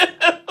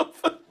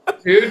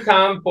 Two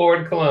Tom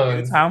Ford New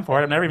colognes. Tom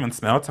Ford. I've never even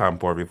smelled Tom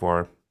Ford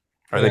before.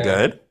 Are they Yeah.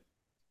 good?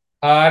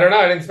 I don't know.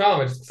 I didn't smell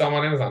them. I just saw them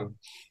on Amazon.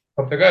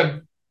 Hope they're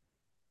good.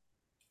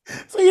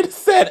 So you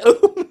just said,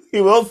 "Ooh,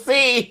 you will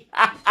see."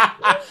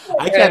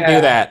 I can't do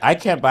Yeah. that. I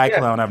can't buy Yeah.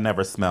 cologne I've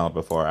never smelled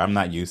before. I'm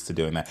not used to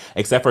doing that,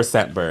 except for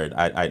Scentbird.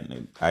 I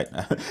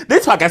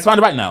this podcast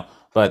sponsored by no,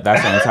 but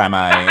that's the only time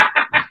I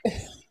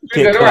get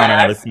Good or cologne I bad.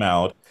 never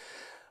smelled.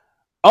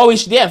 Oh, we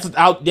should, yes,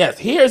 out, yes.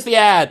 Here's the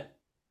ad.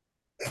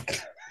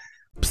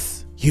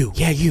 Psst,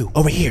 you,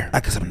 over here. I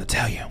got something to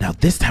tell you. Now,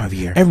 this time of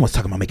year, everyone's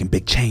talking about making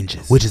big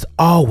changes, which is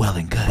all well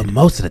and good, but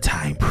most of the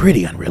time,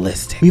 pretty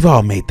unrealistic. We've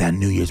all made that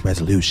New Year's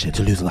resolution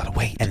to lose a lot of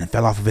weight and then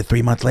fell off of it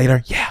 3 months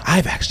later. Yeah,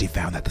 I've actually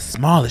found that the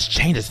smallest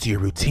changes to your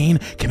routine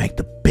can make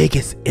the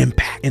biggest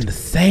impact. In the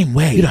same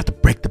way, you don't have to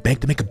break the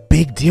bank to make a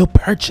big deal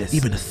purchase.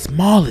 Even the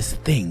smallest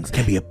things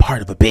can be a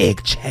part of a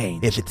big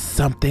change if it's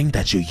something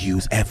that you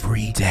use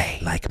every day,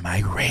 like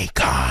my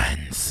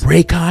Raycons.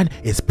 Raycon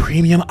is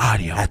premium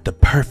audio at the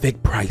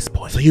perfect price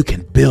point, so you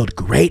can build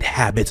great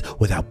habits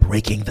without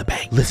breaking the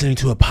bank. Listening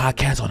to a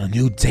podcast on a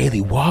new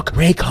daily walk?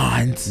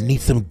 Raycons.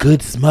 Need some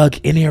good smug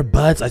in-ear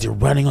buds as you're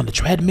running on the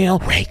treadmill?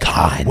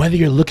 Raycon. Whether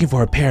you're looking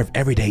for a pair of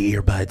everyday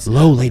earbuds,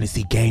 low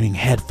latency gaming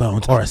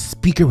headphones, or a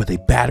speaker with a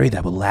battery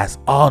that will last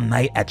all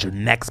night at your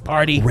next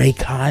party,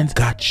 Raycon's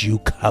got you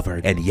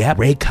covered. And yep,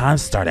 Raycons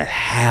start at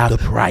half the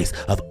price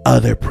of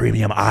other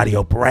premium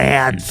audio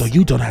brands. So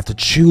you don't have to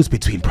choose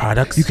between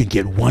products. You can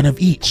get one of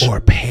each, or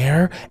a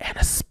pair and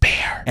a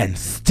spare, and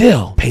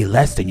still pay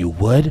less than you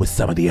would with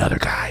some of the other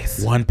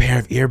guys. One pair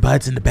of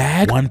earbuds in the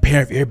bag, one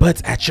pair of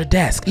earbuds at your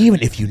desk.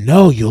 Even if you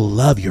know you'll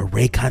love your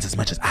Raycons as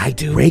much as I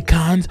do,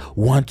 Raycons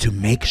want to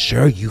make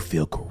sure you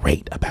feel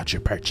great about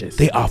your purchase.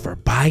 They offer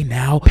buy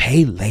now,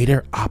 pay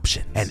later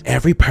options, and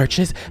every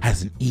purchase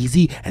has an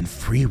easy and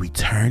free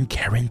return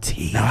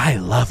guarantee. Now I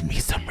love me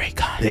some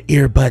Raycon. The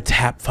earbud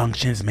tap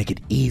functions make it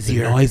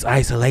easier. Noise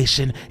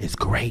isolation is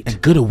great,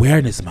 and good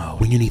awareness mode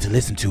when you need to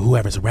listen to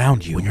whoever's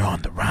around you when you're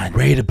on the run.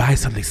 Ready to buy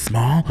something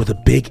small with a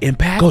big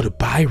impact? Go to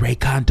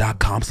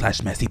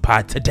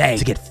buyraycon.com/messypod today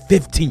to get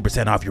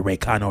 15% off your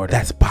Raycon order.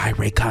 That's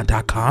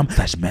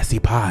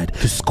buyraycon.com/messypod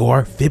to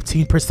score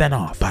 15%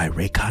 off.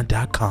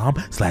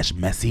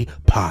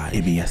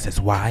 Buyraycon.com/messypod.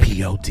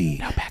 MESSYPOD.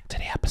 Now back to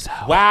the episode.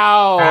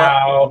 Wow.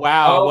 Wow.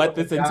 Wow. Oh What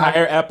this my God.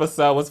 entire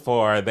episode was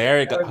for. There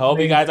you go. That was Hope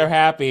you guys amazing. are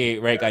happy.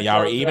 Raycon, y'all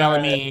were So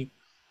emailing good. me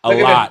a Look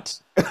at lot.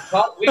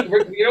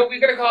 We're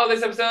gonna call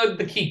this episode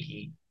the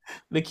Kiki.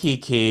 The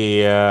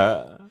Kiki.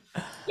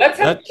 Let's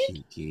The have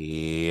Kiki.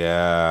 Kiki.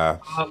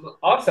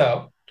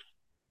 Also,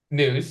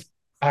 news.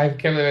 I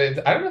don't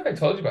know if I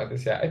told you about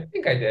this yet. I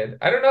think I did.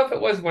 I don't know if it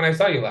was when I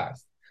saw you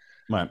last.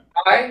 What?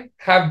 I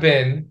have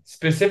been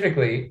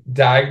specifically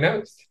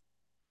diagnosed.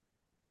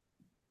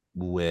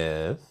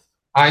 With.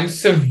 I'm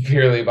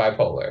severely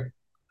bipolar.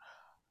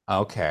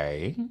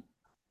 Okay.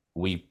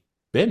 We've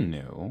been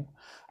new.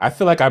 I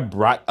feel like I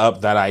brought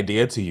up that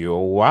idea to you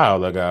a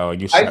while ago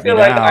and you I shut me feel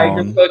like I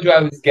just down. told you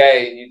I was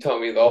gay and you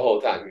told me the whole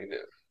time you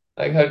knew.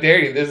 Like, how dare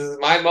you? This is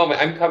my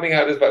moment. I'm coming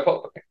out as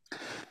bipolar.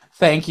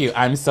 Thank you.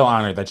 I'm so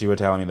honored that you were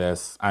telling me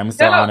this. I'm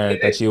so No, honored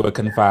that you would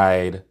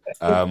confide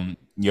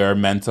your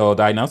mental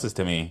diagnosis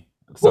to me.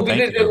 So well,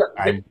 thank because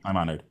you. I'm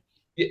honored.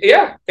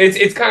 yeah,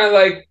 it's kind of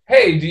like,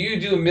 hey, do you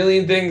do a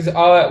million things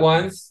all at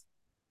once?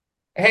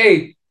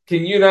 Hey,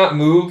 can you not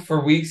move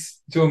for weeks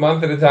to a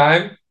month at a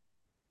time?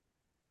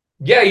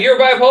 Yeah, you're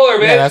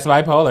bipolar, Yeah, bitch. that's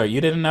bipolar. You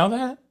didn't know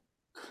that?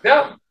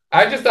 No,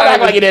 I just thought Don't I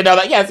act like was. you didn't know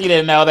that. Yes, you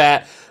didn't know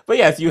that. But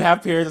yes, you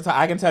have periods of time.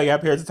 I can tell you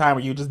have periods of time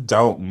where you just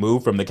don't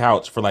move from the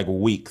couch for like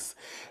weeks.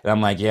 And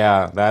I'm like,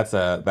 yeah,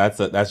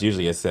 that's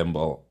usually a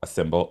signal.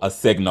 But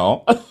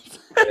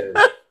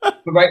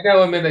right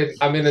now I'm in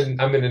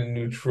a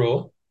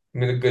neutral.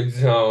 I'm in a good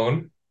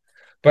zone.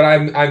 But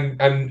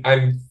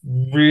I'm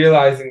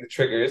realizing the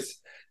triggers.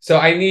 So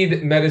I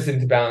need medicine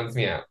to balance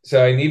me out.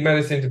 So I need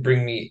medicine to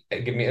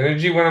give me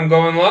energy when I'm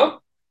going low,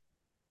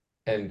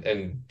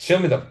 and chill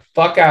me the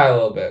fuck out a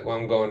little bit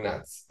when I'm going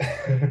nuts.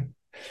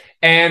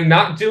 And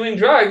not doing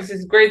drugs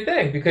is a great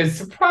thing because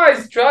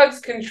surprise,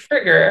 drugs can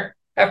trigger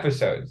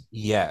episodes.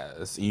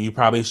 Yes, you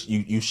probably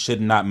you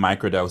should not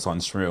microdose on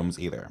shrooms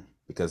either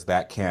because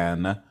that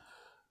can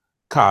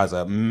cause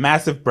a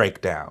massive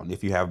breakdown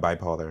if you have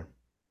bipolar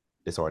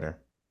disorder.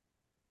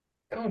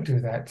 Don't do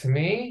that to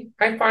me.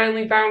 I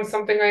finally found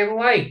something I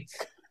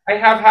liked. I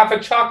have half a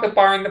chocolate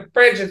bar in the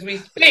fridge as we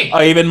speak.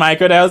 Oh, even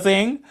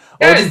microdosing?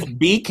 Well, Yes. just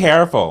be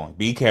careful.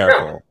 Be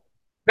careful.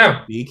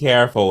 No. Be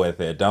careful with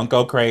it. Don't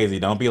go crazy.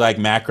 Don't be like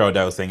macro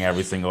dosing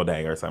every single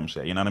day or some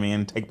shit. You know what I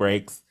mean? Take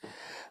breaks.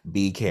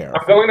 Be careful.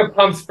 I'm going to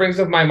Palm Springs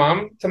with my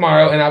mom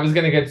tomorrow, and I was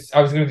gonna do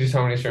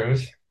so many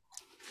shrooms.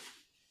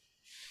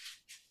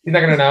 She's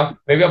not gonna know.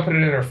 Maybe I'll put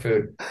it in her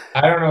food.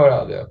 I don't know what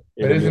I'll do.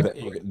 You're But gonna it's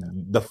do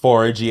the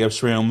 4G of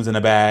shrooms in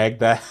a bag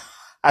that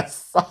I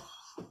saw.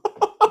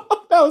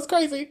 That was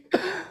crazy.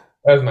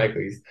 that was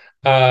Mikey's.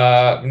 No,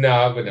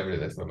 I would never do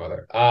this to my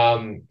mother.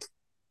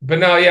 But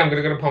no, yeah, I'm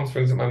gonna go to Palm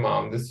Springs with my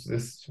mom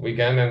this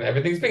weekend, and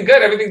everything's been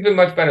good. Everything's been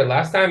much better.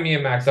 Last time me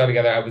and Max saw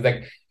together, I was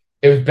like,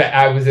 it was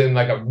I was in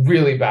like a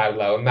really bad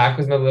low. And Mac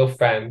was my little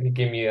friend. He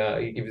gave me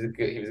he was a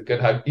good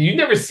hug. You've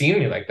never seen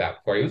me like that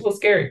before. He was a little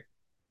scary.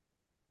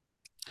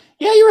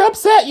 Yeah, you were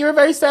upset. You were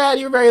very sad.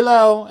 You were very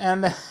low,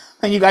 and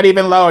then you got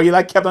even lower. You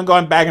like kept on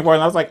going back and forth.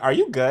 And I was like, "Are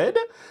you good?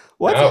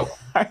 What's No,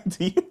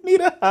 do you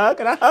need a hug?"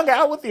 And I hung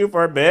out with you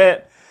for a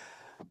bit.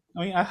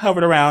 I mean, I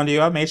hovered around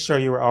you. I made sure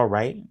you were all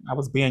right. I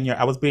was being your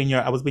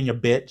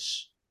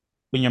bitch,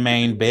 being your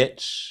main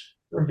bitch.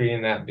 you were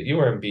being that. You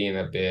weren't being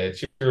a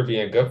bitch. You were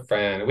being a good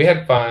friend. We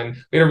had fun.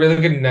 We had a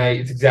really good night.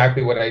 It's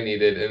exactly what I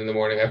needed. And in the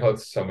morning, I felt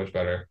so much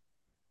better.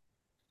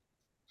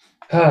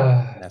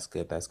 That's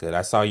good. That's good.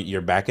 I saw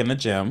you're back in the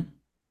gym.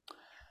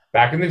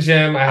 Back in the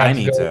gym, I I had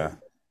to need go. to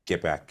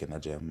get back in the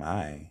gym.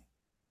 I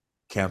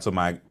canceled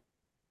my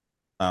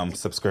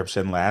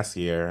subscription last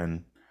year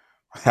and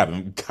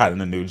haven't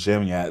gotten a new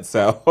gym yet.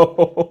 So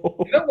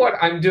You know what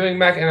I'm doing,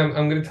 Mac, and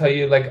I'm going to tell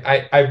you, like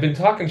I've been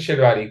talking shit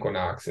about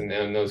Equinox and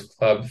those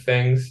club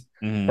things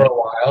for Mhm. a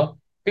while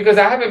because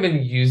I haven't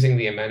been using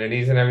the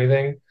amenities and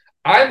everything.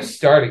 I'm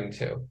starting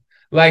to.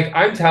 Like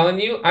I'm telling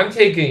you, I'm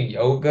taking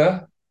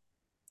yoga.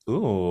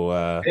 Ooh,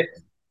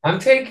 I'm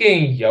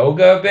taking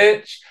yoga,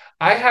 bitch.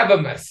 I have a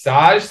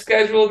massage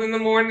scheduled in the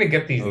morning to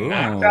get these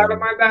knocked out of ooh,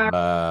 my back.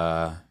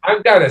 uh,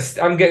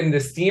 I'm getting the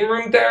steam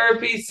room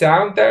therapy,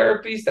 sound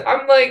therapy.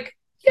 I'm like,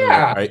 ooh.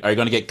 yeah, Are you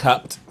going to get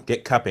cupped?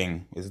 Get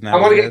cupping? Isn't I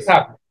that what want it to get is?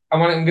 cupped. I'm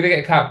gonna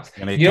get cupped.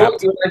 You're gonna get You know what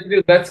cupped? you would like to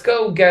do? Let's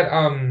go get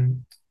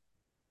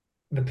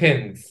the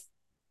pins.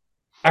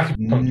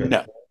 Acupuncture.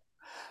 No,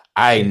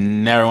 I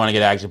never want to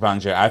get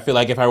acupuncture. I feel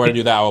like if I were to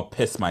do that, I will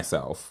piss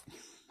myself.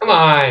 Come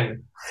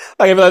on.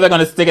 Like I feel like they're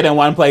gonna stick it in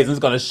one place and it's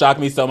gonna shock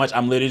me so much.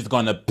 I'm literally just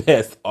going to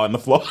piss on the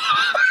floor.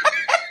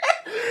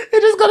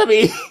 It's just gonna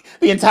be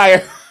the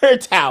entire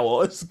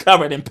towel is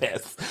covered in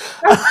piss.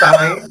 That's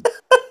fine.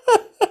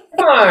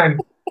 Come on.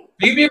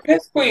 You be a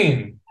piss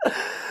queen.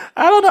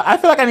 I don't know. I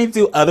feel like I need to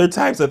do other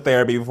types of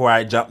therapy before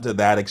I jump to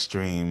that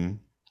extreme.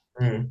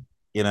 Mm,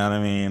 You know what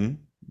I mean?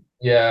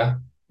 yeah.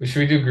 Should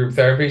we do group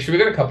therapy? Should we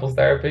go to couples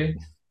therapy?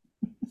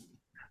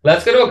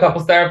 Let's go to a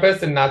couples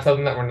therapist and not tell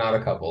them that we're not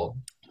a couple.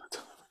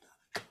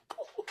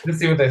 Let's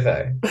see what they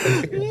say.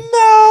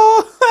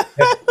 No.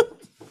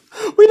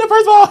 We know,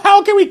 first of all,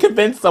 how can we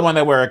convince someone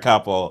that we're a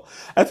couple?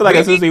 I feel What like do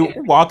you as soon as we mean?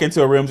 walk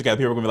into a room together,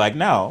 people are gonna be like,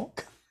 "No,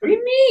 What do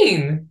you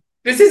mean?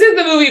 This isn't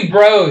the movie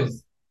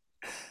Bros.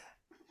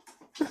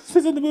 this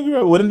isn't the movie.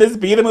 Wouldn't this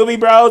be the movie,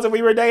 bros? If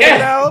we were dating, Yeah.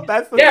 though,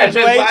 that's the Yeah, just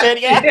situation.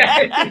 yeah.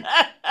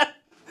 Yeah.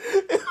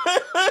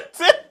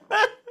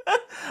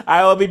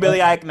 I will be Billy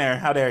Eichner.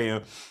 How dare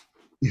you?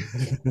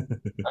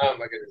 Oh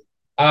my goodness.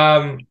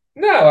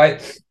 No, I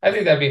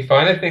think that'd be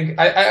fun. I think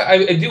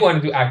I do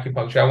want to do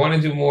acupuncture. I want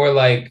to do more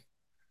like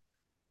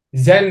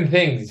Zen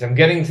things. I'm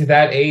getting to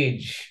that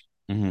age.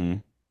 Hmm.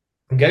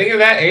 I'm getting to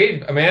that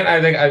age, man.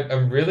 I think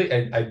I'm really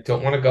I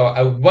don't want to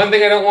go. One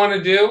thing I don't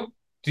want to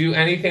do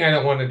anything I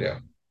don't want to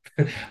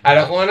do. I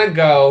don't want to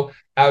go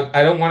out.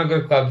 I don't want to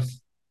go to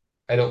clubs.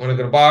 I don't want to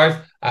go to bars.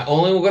 I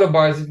only will go to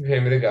bars if you pay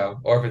me to go,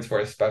 or if it's for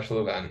a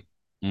special event.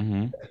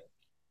 Hmm.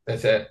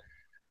 That's it.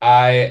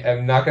 I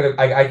am not gonna.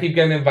 I keep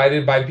getting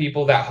invited by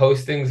people that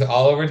host things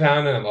all over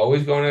town, and I'm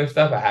always going to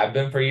stuff. I have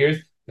been for years.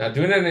 Not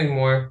doing it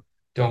anymore.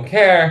 Don't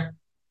care.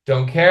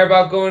 Don't care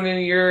about going to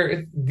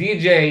your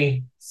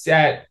DJ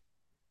set.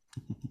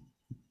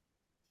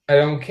 I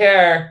don't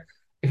care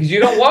because you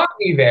don't want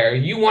me there.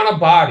 You want a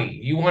body.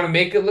 You want to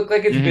make it look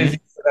like it's Hmm. busy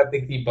so that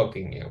they keep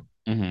booking you.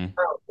 Hmm.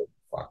 I don't give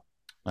a fuck.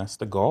 That's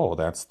the goal.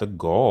 That's the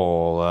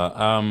goal.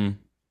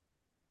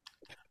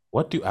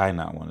 What do I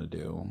not want to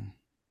do?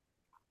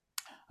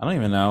 I don't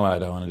even know what I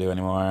don't want to do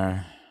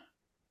anymore.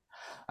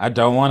 I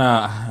don't want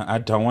to. I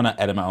don't want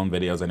to edit my own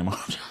videos anymore.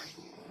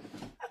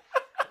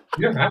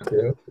 You don't have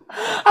to.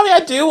 I mean, I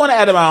do want to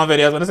edit my own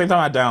videos, but at the same time,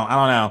 I don't. I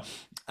don't know.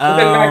 But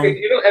then, Mac, if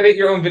you don't edit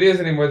your own videos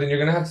anymore, then you're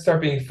gonna have to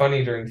start being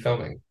funny during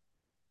filming.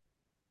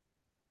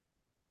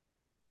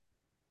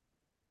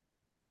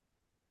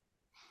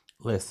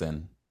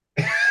 Listen,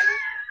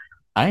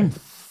 I'm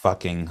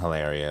fucking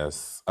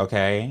hilarious.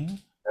 Okay,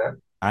 Yeah.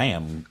 I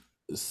am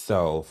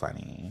so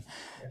funny.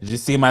 Did you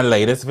see my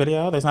latest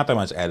video? There's not that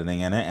much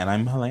editing in it, and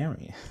I'm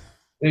hilarious.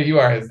 You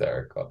are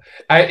hysterical.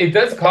 It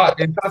does cost.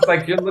 It costs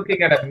like you're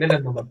looking at a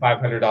minimum of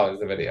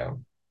 $500 a video.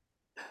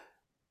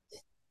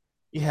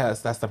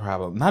 Yes, that's the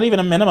problem. Not even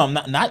a minimum.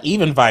 Not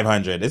even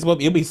 500. It'll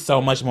be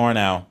so much more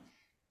now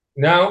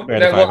No,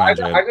 compared to no. Well, I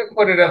 500. could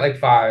put it at like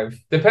five,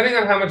 depending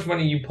on how much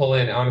money you pull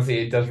in. Honestly,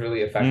 it does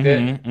really affect it.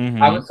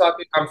 Mm-hmm. I Mm-hmm. was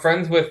talking. I'm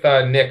friends with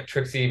Nick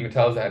Trixie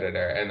Mattel's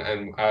editor,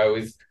 and I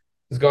was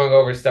going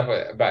over stuff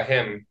about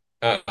him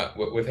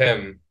with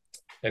him,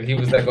 and he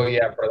was like, "Oh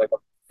yeah, for like a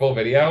full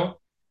video,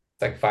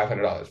 it's like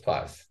 $500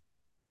 plus."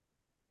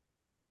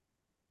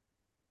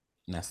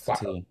 That's the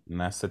tea.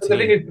 That's the But the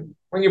thing tea. is,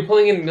 when you're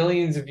pulling in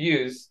millions of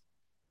views,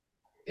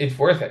 it's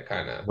worth it,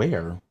 kind of.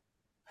 Where?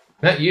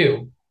 Not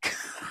you.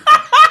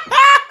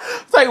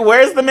 It's like,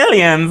 where's the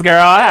millions,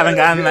 girl? I haven't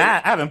gotten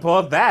that. I haven't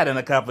pulled that in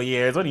a couple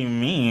years. What do you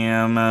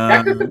mean?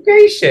 Back to some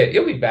gay shit.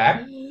 You'll be back.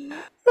 Back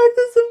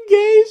to some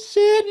gay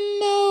shit?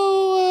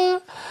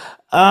 No.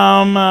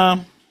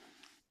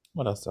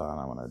 What else do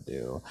I want to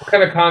do? What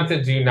kind of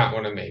content do you not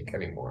want to make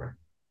anymore?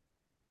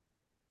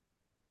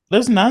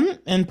 There's none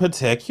in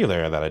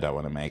particular that I don't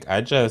want to make. I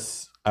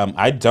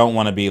don't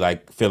want to be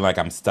like feel like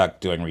I'm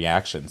stuck doing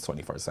reactions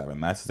 24/7.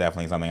 That's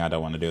definitely something I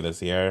don't want to do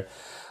this year.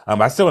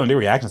 I still want to do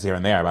reactions here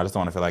and there, but I just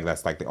don't want to feel like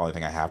that's like the only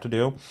thing I have to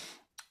do. Is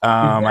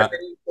there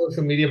any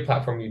social media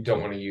platform you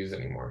don't want to use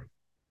anymore?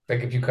 Like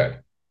if you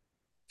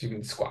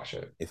can squash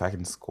it. If I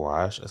can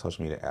squash a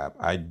social media app,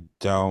 I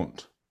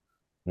don't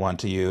want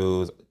to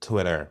use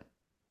Twitter.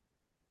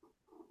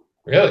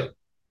 Really?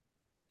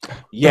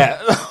 Yeah,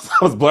 I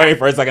was blurry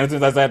for a second as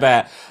soon as I said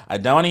that. I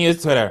don't want to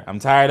use Twitter. I'm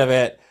tired of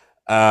it.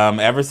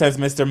 Ever since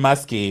Mr.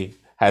 Muskie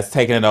has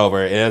taken it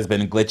over, it has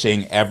been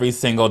glitching every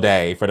single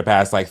day for the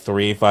past like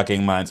 3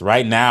 fucking months.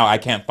 Right now, I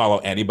can't follow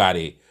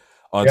anybody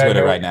on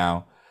Twitter right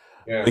now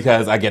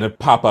because I get a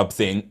pop-up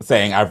saying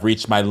I've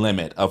reached my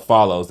limit of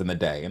follows in the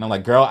day. And I'm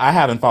like, girl, I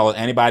haven't followed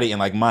anybody in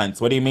like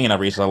months. What do you mean I've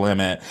reached the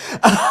limit?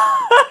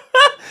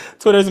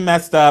 Twitter's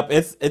messed up.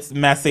 It's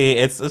messy.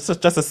 It's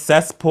just a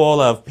cesspool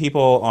of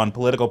people on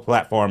political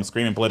platforms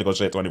screaming political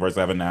shit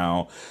 24/7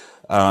 now,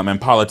 and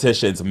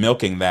politicians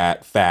milking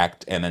that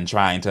fact and then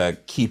trying to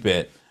keep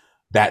it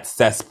that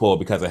cesspool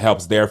because it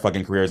helps their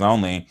fucking careers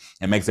only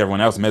and makes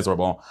everyone else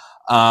miserable.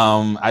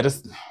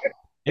 It's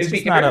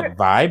just not a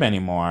vibe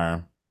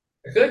anymore.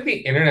 I feel like the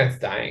internet's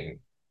dying.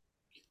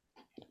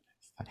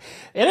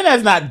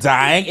 Internet's not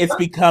dying. It's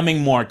becoming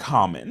more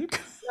common.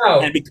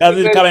 No, and because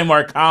it's becoming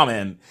more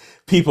common,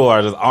 people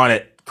are just on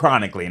it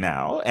chronically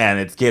now, and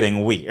it's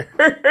getting weird.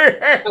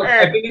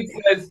 I think it's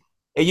because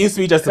it used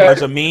to be just a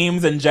bunch of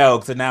memes and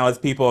jokes, and now it's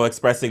people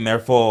expressing their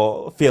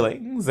full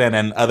feelings, and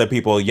then other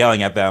people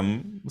yelling at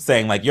them,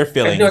 saying like, your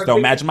feelings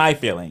don't match my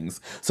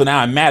feelings. So now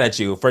I'm mad at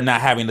you for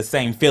not having the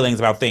same feelings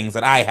about things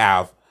that I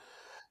have.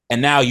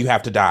 And now you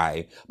have to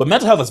die. But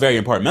mental health is very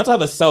important. Mental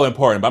health is so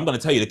important, but I'm going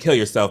to tell you to kill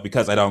yourself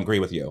because I don't agree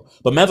with you.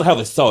 But mental health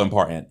is so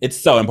important. It's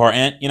so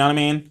important. You know what I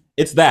mean?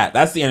 It's that.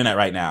 That's the internet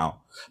right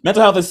now.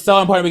 Mental health is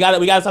so important. We got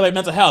to celebrate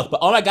mental health.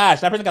 But oh my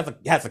gosh, that person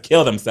has to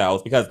kill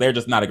themselves because they're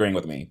just not agreeing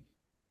with me.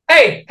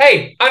 Hey,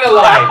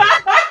 unalive.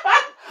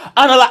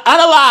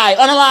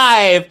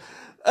 Unalive.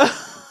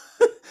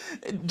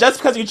 Just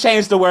because you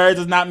change the words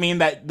does not mean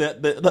that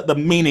the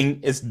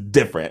meaning is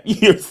different.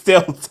 You're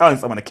still telling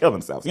someone to kill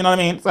themselves. You know what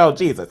I mean? So,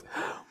 Jesus.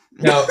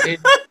 No,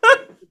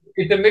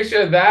 it's a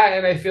mixture of that,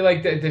 and I feel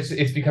like that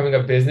it's becoming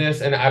a business,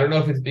 and I don't know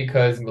if it's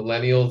because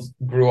millennials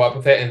grew up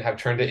with it and have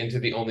turned it into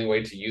the only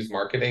way to use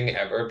marketing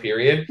ever,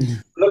 period.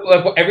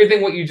 Look,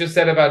 everything what you just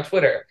said about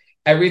Twitter,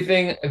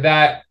 everything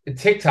that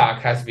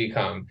TikTok has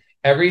become,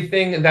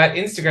 everything that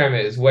Instagram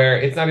is, where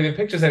it's not even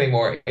pictures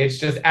anymore. It's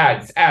just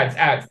ads.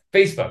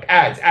 Facebook,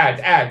 ads.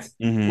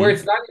 Mm-hmm. Where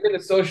it's not even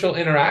a social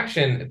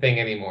interaction thing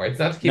anymore. It's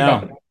not to keep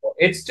up with people.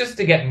 It's just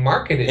to get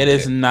marketed. It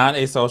is not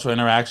a social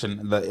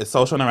interaction. The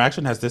social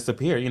interaction has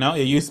disappeared. You know,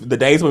 it used the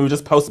days when we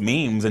just post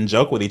memes and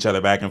joke with each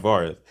other back and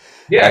forth.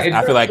 Yeah,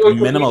 I feel like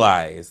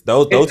minimalized.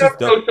 It's not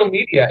social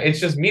media. It's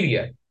just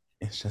media.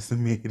 It's just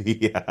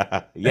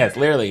media. Yes,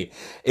 literally.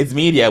 It's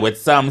media with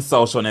some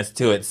socialness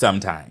to it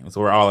sometimes.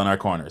 We're all in our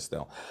corners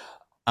still.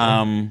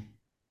 But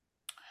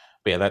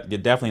yeah, that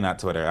definitely not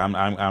Twitter.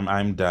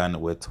 I'm done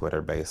with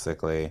Twitter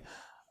basically.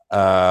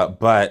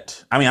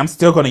 But I mean, I'm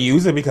still going to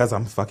use it because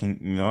I'm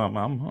fucking, I'm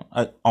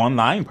an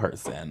online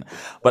person.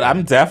 But I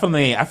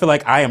feel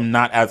like I am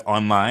not as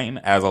online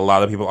as a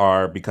lot of people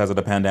are because of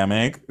the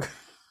pandemic.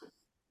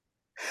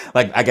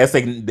 Like, I guess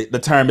the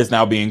term is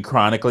now being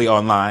chronically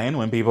online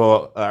when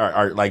people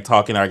are like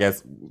talking, or I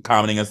guess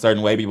commenting a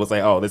certain way. People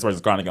say, oh, this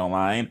person's chronically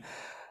online.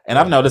 And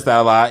I've noticed that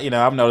a lot.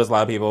 I've noticed a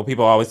lot of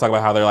people always talk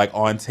about how they're like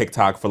on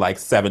TikTok for like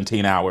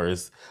 17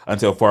 hours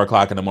until 4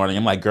 o'clock in the morning.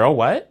 I'm like, girl,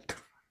 what?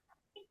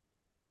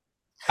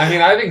 I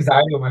mean, I have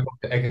anxiety when my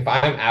phone, like if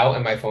I'm out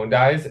and my phone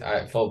dies,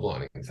 full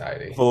blown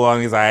anxiety. Full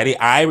blown anxiety.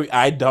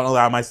 I don't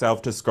allow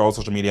myself to scroll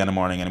social media in the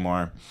morning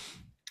anymore.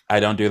 I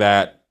don't do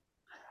that.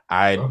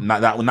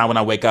 Not when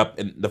I wake up,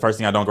 and the first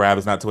thing I don't grab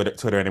is not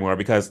Twitter anymore,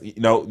 because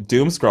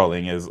doom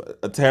scrolling is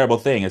a terrible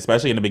thing,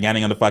 especially in the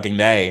beginning of the fucking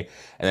day,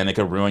 and then it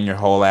could ruin your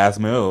whole ass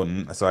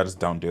mood. So I just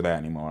don't do that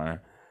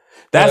anymore.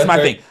 That's my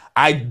thing.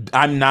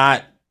 I'm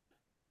not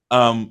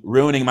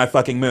ruining my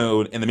fucking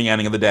mood in the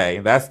beginning of the day.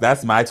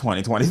 That's my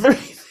 2023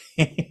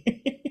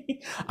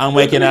 thing. I'm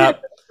waking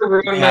up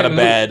out of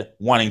bed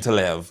wanting to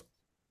live.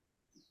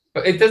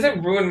 But it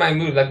doesn't ruin my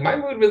mood. Like, my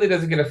mood really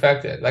doesn't get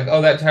affected. Like,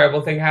 oh, that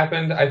terrible thing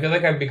happened. I feel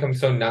like I've become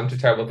so numb to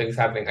terrible things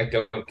happening. I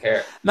don't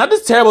care. Not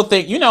this terrible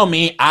thing. You know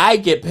me. I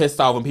get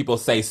pissed off when people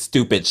say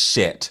stupid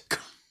shit.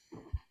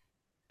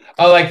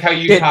 Oh, like how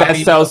you Shit, caught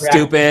that's me so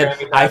reacting to stupid.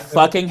 Grammy I Jackson.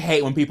 fucking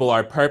hate when people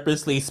are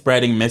purposely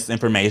spreading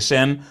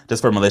misinformation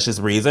just for malicious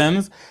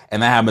reasons,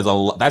 and that happens a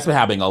lot. That's been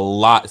happening a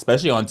lot,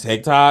 especially on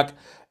TikTok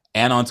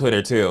and on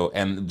Twitter too.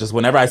 And just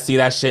whenever I see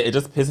that shit, it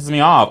just pisses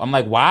me off. I'm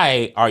like,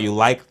 why are you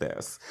like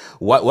this?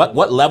 What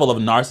level of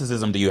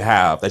narcissism do you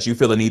have that you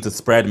feel the need to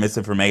spread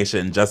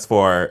misinformation just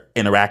for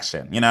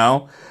interaction? You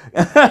know?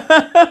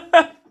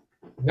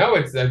 No,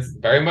 it's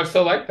very much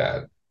so like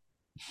that.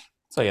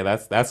 So yeah,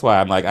 that's why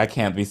I'm like I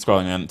can't be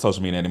scrolling on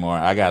social media anymore.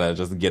 I gotta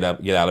just get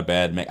up, get out of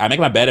bed. I make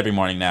my bed every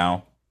morning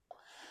now.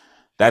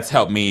 That's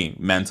helped me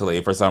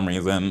mentally for some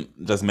reason.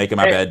 Just making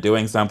my Hey, bed,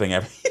 doing something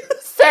every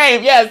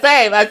same, yeah,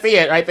 same. I see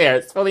it right there.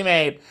 It's fully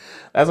made.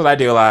 That's what I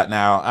do a lot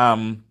now.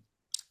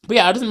 But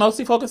yeah, I'm just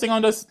mostly focusing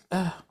on just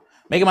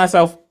making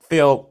myself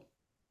feel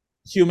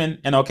human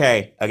and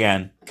okay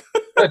again.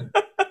 good.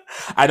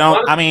 I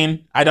don't. Honestly, I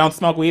mean, I don't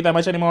smoke weed that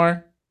much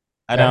anymore.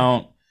 I okay.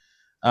 don't.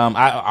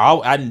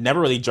 I never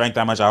really drank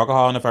that much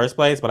alcohol in the first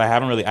place, but I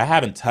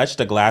haven't touched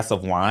a glass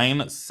of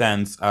wine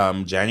since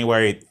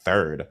January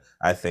 3rd,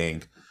 I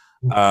think.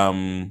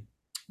 Um,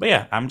 but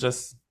yeah,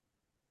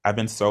 I've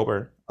been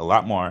sober a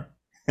lot more,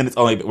 and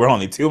we're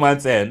only 2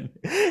 months in,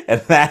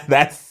 and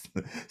that's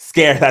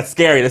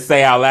scary to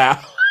say out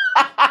loud.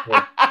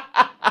 Yeah,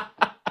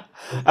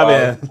 it's I've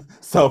wild. been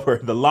sober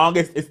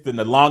it's been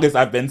the longest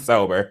I've been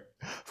sober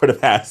for the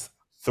past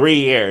 3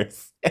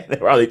 years, and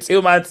we're only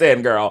 2 months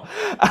in, girl.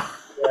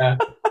 Yeah.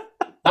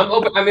 I'm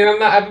open. I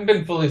mean, I haven't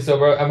been fully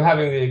sober. I'm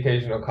having the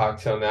occasional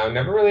cocktail now.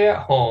 Never really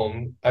at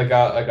home. I'll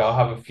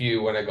have a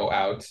few when I go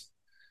out.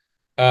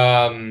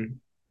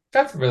 Um,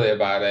 that's really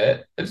about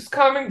it. It's just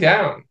calming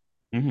down.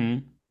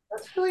 hmm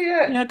That's really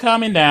it. Yeah,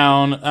 calming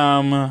down.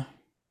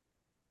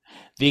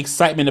 The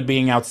excitement of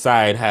being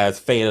outside has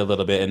faded a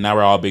little bit, and now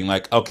we're all being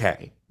like,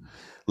 okay,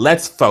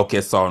 let's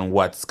focus on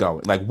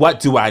like, what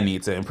do I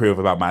need to improve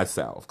about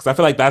myself? Because I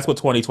feel like that's what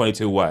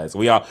 2022 was.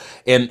 We all,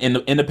 in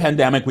the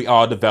pandemic, we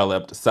all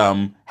developed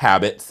some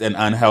habits and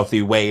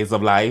unhealthy ways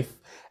of life.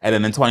 And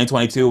then in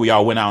 2022, we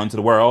all went out into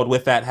the world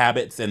with that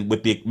habits and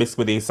with the mixed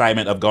with the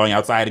excitement of going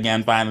outside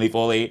again, finally,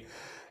 fully.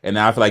 And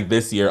now I feel like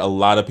this year, a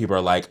lot of people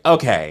are like,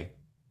 okay,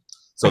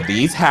 so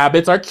these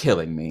habits are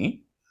killing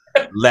me.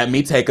 Let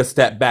me take a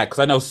step back because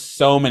I know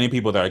so many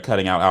people that are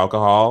cutting out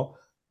alcohol.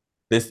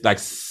 This like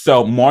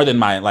so more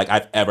than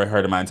I've ever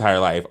heard in my entire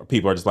life.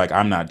 People are just like,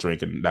 I'm not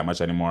drinking that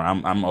much anymore.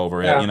 I'm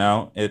over it. Yeah. You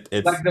know,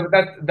 Like it's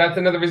that's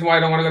another reason why I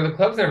don't want to go to the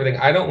clubs and everything.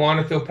 I don't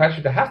want to feel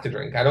pressured to have to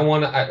drink. I don't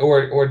want to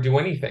or do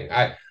anything.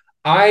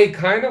 I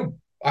kind of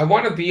I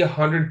want to be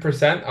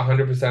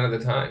 100% of the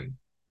time.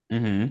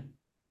 hmm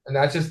And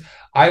that's just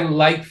I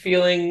like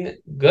feeling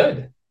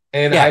good.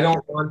 And I yeah.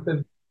 don't want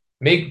to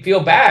make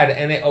feel bad.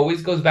 And it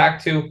always goes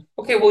back to,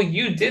 okay, well,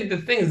 you did the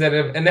things that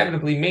have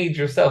inevitably made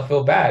yourself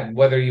feel bad,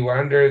 whether you were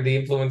under the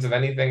influence of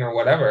anything or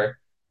whatever.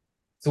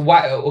 So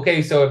why?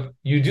 Okay, so if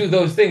you do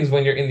those things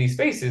when you're in these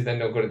spaces, then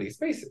don't go to these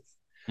spaces,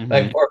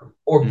 like hmm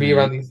or be hmm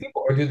around these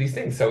people or do these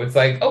things. So it's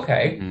like,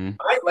 okay, hmm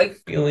I like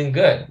feeling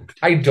good.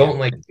 I Yeah, don't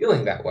like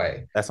feeling that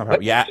way. that's my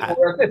problem. Let's Yeah, do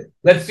more of this.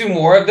 Let's do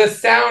more of the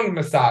sound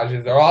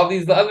massages or all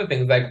these other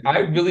things. Like I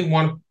really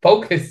want to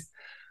focus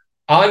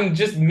on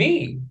just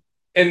me,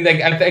 and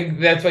like I think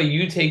that's why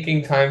you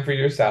taking time for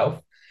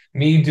yourself,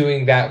 me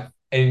doing that,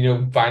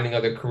 and finding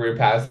other career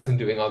paths and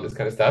doing all this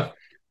kind of stuff.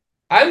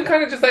 I'm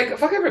kind of just like,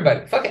 fuck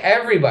everybody. Fuck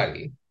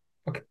everybody.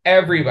 Fuck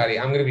everybody.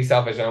 I'm gonna be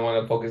selfish and I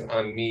want to focus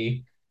on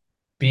me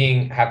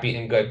being happy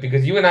and good.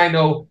 Because you and I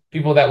know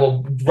people that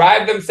will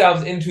drive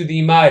themselves into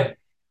the mud,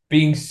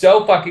 being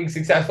so fucking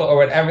successful or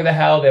whatever the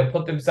hell, they'll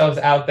put themselves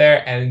out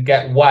there and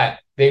get what?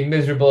 They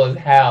miserable as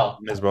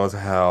hell. miserable as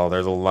hell.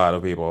 There's a lot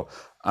of people.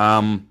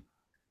 Um,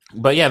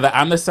 but yeah,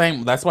 I'm the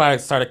same. That's why I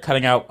started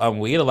cutting out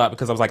weed a lot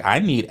because I was like, I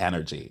need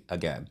energy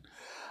again.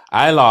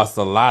 I lost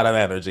a lot of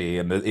energy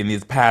in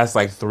these past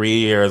like 3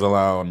 years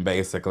alone,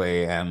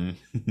 basically, and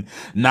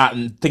not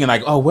thinking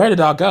like, oh, where did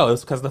it all go?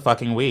 It's because of the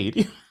fucking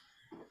weed,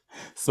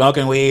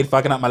 smoking weed,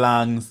 fucking up my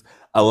lungs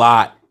a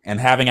lot, and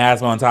having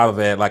asthma on top of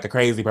it, like a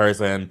crazy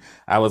person.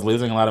 I was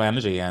losing a lot of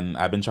energy, and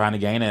I've been trying to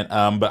gain it.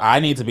 But I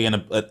need to be in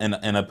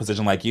a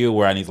position like you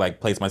where I need to like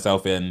place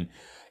myself in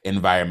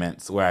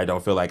environments where I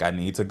don't feel like I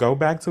need to go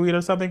back to weed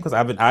or something because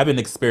I've been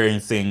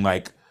experiencing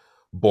like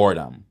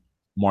boredom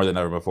more than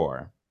ever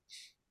before.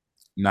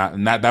 Not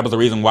and that was the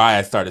reason why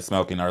I started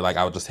smoking, or like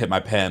I would just hit my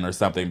pen or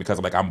something because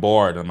I'm like I'm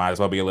bored. I might as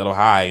well be a little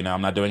high.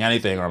 I'm not doing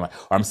anything, or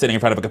I'm sitting in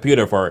front of a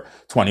computer for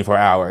 24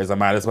 hours. I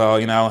might as well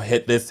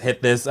hit this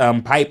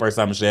pipe or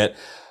some shit.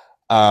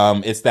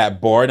 It's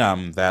that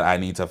boredom that I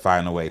need to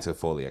find a way to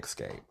fully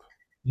escape.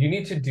 You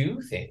need to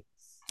do things.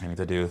 I need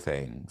to do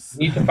things.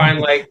 You need to find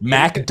like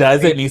Mac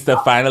does it needs to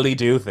finally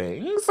do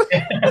things.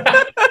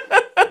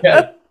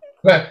 yeah.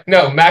 But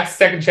no, Mac's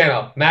second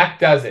channel. Mac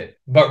does it.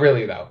 But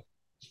really though.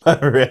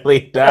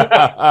 Really no.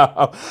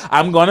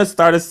 I'm gonna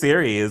start a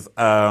series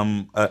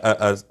on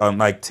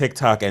like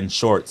TikTok and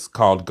shorts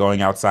called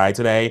Going Outside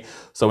Today.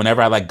 So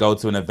whenever I like go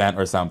to an event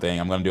or something,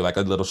 I'm gonna do like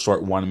a little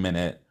short 1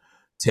 minute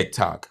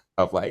TikTok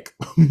of like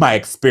my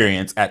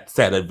experience at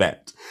said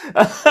event.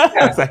 Yeah.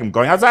 It's like I'm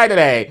going outside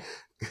today.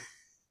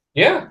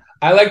 Yeah,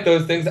 I like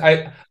those things.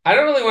 I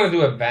don't really want to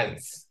do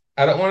events.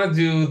 I don't want to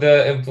do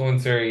the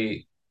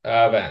influencer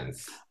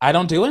events. I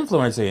don't do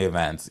influencer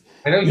events.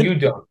 I know you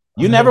don't.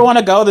 You never want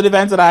to go to the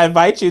events that I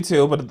invite you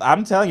to, but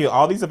I'm telling you,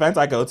 all these events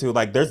I go to,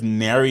 like there's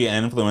nary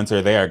an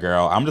influencer there,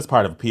 girl. I'm just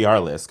part of a PR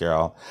list,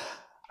 girl.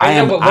 I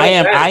know, but what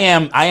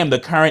event? I am the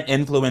current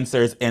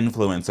influencer's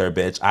influencer,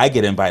 bitch. I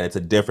get invited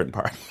to different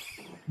parties.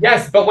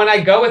 Yes, but when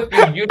I go with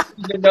you, you don't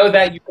even know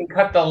that you can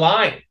cut the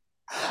line.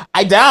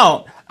 I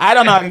don't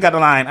know I can cut the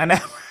line. I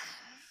never.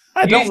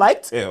 I You- don't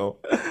like to.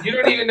 You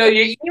don't even know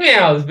your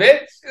emails,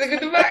 bitch. Look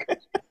at the back.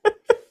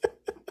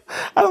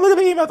 I don't look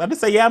at the emails. I just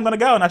say, yeah, I'm gonna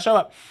go, and I show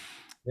up.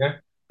 Yeah.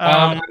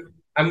 Um,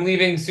 I'm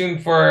leaving soon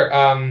for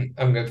I'm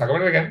gonna talk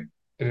about it again.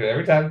 I do it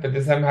every time, but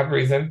this time I have a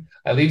reason.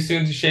 I leave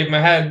soon to shave my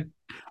head.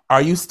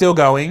 are you still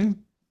going?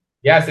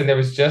 Yes, and there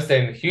was just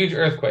a huge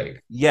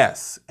earthquake.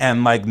 Yes,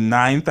 and like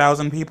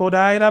 9,000 people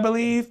died, I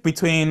believe,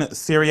 between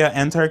Syria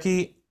and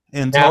Turkey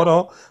in Yeah.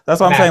 total. That's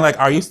what I'm Yeah. saying. Like,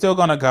 are you still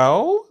gonna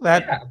go?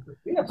 Yeah,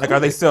 Like,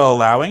 are they still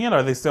allowing it?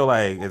 Are they still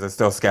like, is it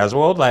still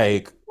scheduled?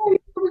 Like,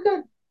 we're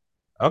good.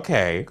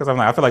 okay, because I'm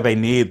like, I feel like they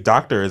need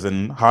doctors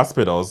and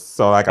hospitals.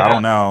 So like, I Yeah.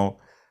 don't know.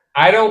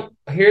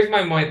 Here's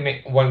my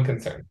one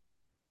concern.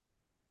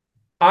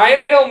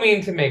 I don't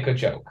mean to make a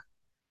joke.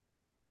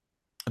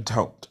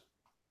 Don't.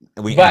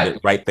 We But- end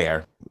it right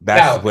there.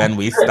 That's No. when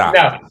we stop.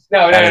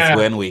 No. That is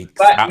when we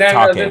But stop no,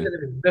 talking.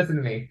 listen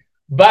to me.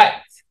 But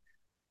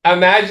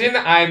imagine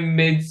I'm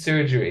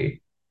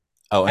mid-surgery,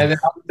 Oh, and then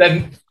all of a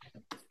sudden,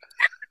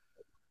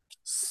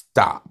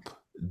 stop.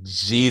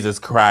 Jesus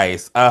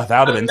Christ. That would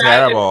have been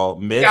Imagine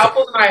terrible.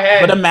 scalpel to my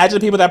head. But imagine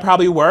the people that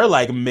probably were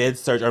like mid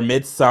surge or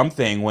mid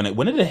something when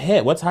did it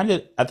hit? What time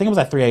did I think it was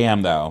at 3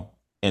 a.m. though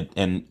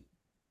in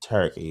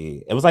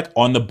Turkey. It was like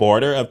on the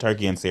border of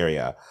Turkey and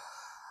Syria.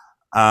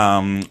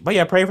 But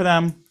yeah, pray for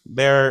them.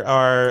 There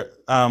are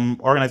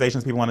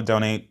organizations people want to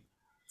donate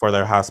for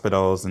their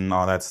hospitals and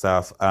all that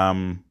stuff.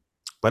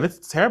 But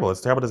it's terrible.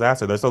 It's a terrible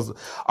disaster. There's those.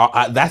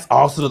 That's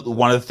also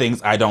one of the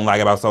things I don't like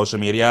about social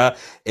media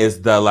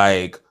is the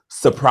like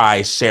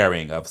surprise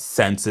sharing of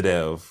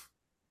sensitive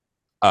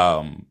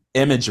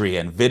imagery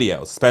and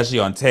videos, especially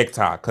on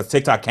TikTok, because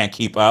TikTok can't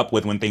keep up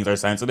with when things are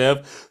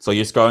sensitive. So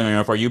you're scrolling on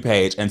your For You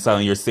page and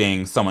suddenly you're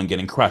seeing someone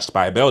getting crushed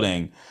by a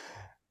building.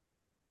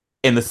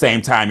 In the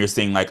same time, you're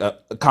seeing like a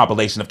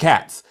compilation of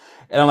cats.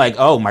 And I'm like,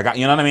 oh my God,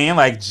 you know what I mean?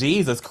 Like,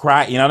 Jesus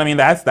Christ, you know what I mean?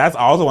 That's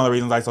also one of the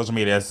reasons like social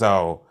media is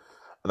so,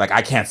 like,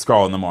 I can't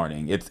scroll in the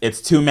morning.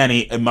 It's too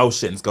many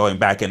emotions going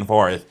back and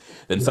forth.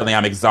 Then suddenly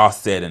I'm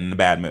exhausted and in a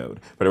bad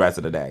mood for the rest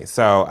of the day.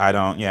 So I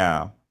don't,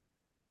 yeah.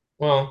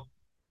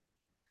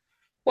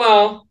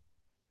 Well,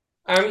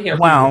 I'm here.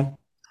 Well,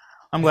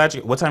 I'm glad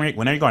you,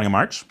 when are you going in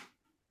March?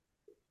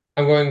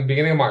 I'm going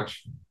beginning of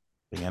March.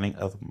 Beginning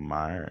of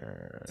March.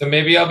 So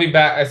maybe I'll be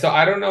back. So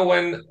I don't know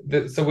when.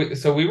 So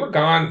we were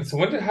gone. So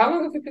how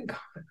long have we been gone?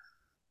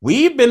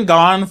 We've been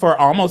gone for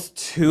almost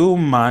 2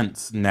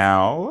 months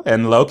now,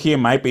 and low-key it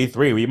might be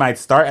 3. We might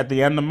start at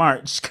the end of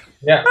March.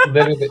 Yeah,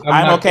 literally.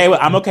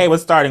 I'm okay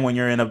with starting when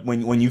you're in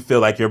when you feel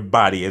like your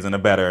body is in a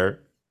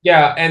better.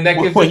 Yeah, and that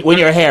gives when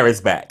your hair is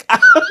back.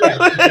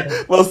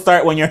 Yeah. We'll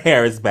start when your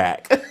hair is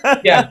back.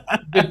 Yeah,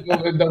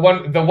 the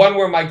one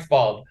where Mike's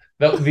bald.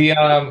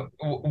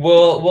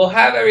 We'll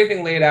have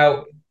everything laid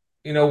out.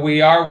 You know,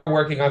 we are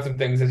working on some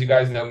things, as you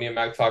guys know. Me and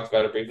Mac talked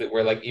about it briefly.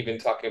 We're like even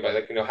talking about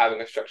like having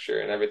a structure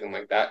and everything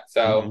like that.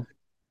 So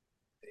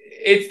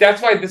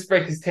that's why this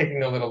break is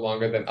taking a little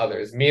longer than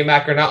others. Me and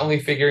Mac are not only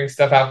figuring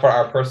stuff out for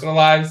our personal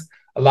lives.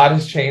 A lot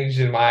has changed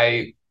in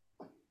my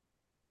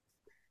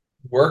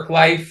work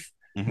life.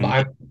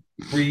 I'm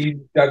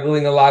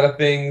juggling a lot of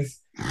things,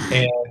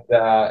 and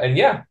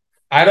yeah,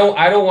 I don't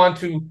want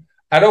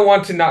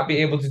to not be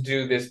able to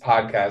do this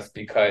podcast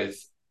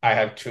because I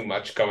have too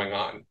much going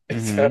on.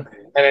 So,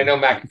 and I know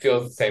Mac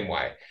feels the same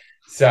way.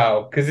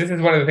 So, because this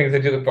is one of the things I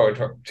do look forward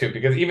to,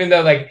 because even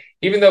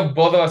though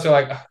both of us are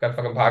like, oh, that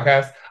fucking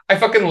podcast, I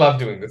fucking love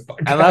doing this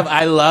podcast.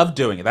 I love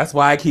doing it. That's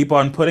why I keep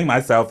on putting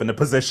myself in the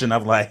position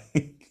of like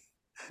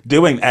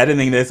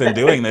editing this and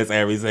doing this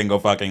every single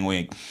fucking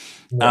week.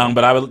 Yeah.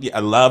 But I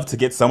love to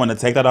get someone to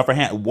take that off our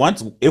hand.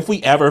 If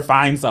we ever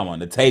find someone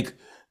to take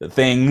the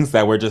things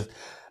that we're just,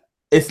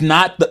 it's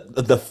not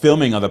the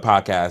filming of the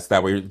podcast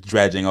that we're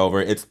dredging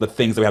over. It's the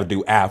things that we have to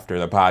do after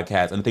the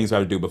podcast and the things we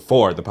have to do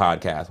before the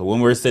podcast. But when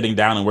we're sitting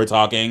down and we're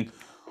talking,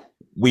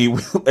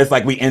 it's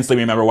like we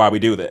instantly remember why we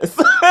do this.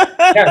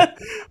 Yeah.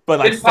 But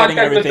like This setting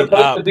podcast was everything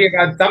supposed up. to be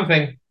about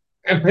something.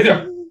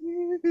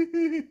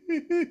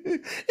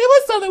 It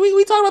was something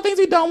we talk about things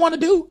we don't want to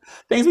do,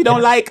 things we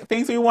don't like,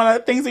 things we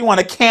want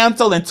to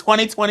cancel in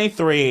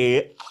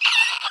 2023.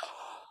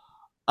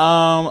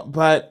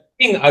 But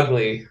Being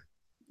ugly.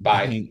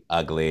 Bye. being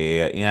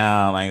ugly,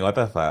 yeah, like what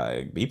the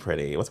fuck? Be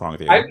pretty. What's wrong with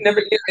you? I've never,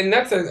 and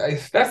that's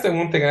the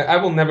one thing I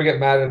will never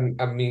get mad at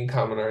a mean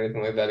comment or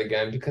anything like that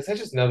again, because I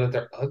just know that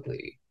they're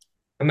ugly.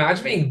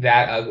 Imagine being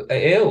that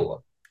ugly.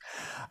 Ew.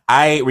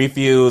 I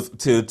refuse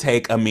to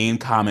take a mean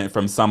comment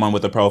from someone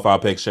with a profile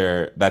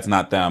picture that's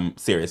not them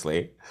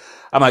seriously.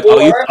 I'm like,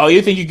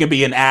 you think you can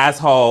be an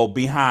asshole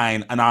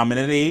behind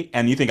anonymity,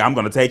 and you think I'm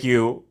going to take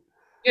you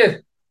Yes.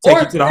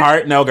 you to the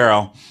heart? No,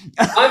 girl.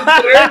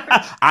 On Twitter,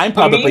 I'm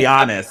publicly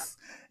honest.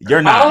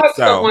 You're not.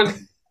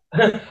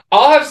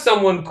 I'll have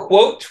someone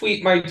quote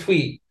tweet my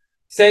tweet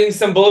saying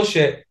some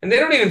bullshit, and they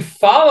don't even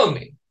follow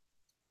me.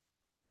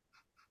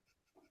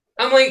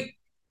 I'm like,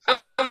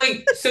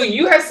 so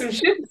you have some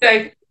shit to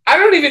say. I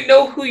don't even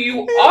know who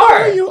you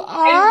are. You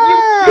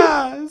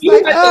are.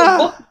 You have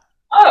to look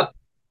up.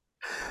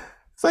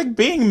 It's like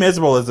being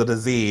miserable is a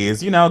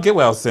disease. Get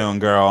well soon,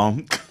 girl.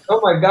 Oh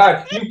my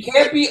God. You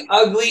can't be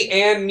ugly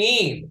and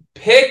mean.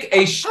 Pick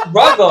a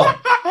struggle.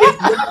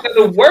 It's not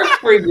going to work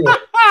for you.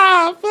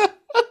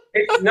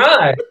 It's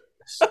not.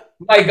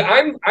 Like,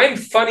 I'm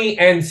funny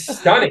and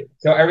stunning,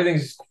 so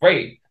everything's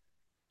great.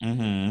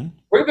 Mm-hmm.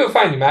 Where can we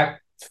find you, Mac?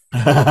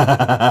 You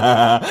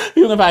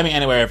can find me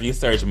anywhere if you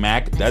search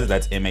Mac.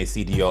 That's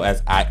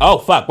MACDOSI. Oh,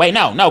 fuck. Wait,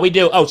 no, we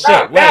do. Oh, shit.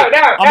 Oh my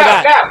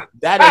God.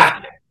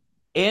 That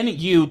is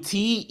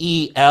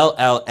NUTELLA.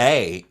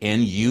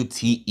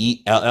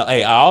 NUTELLA.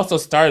 I also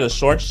started a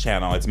shorts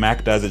channel. It's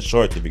Mac Does It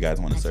Shorts if you guys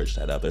want to search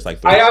that up. There's like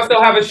 3 I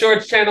also have a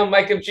shorts channel,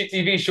 Mike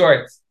MGTV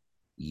Shorts.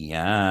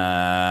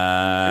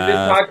 Yeah. This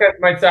podcast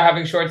might start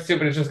having shorts too,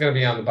 but it's just going to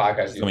be on the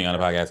podcast. It's going to be on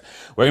the podcast.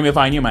 Where can we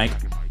find you, Mike?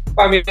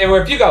 Find me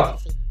anywhere. If you go,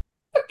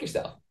 fuck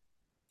yourself.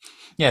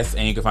 Yes,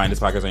 and you can find this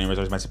podcast on your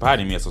research Messy Pod,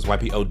 and yes, it's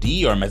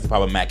YPOD or Messy Pod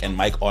with Mac and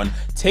Mike on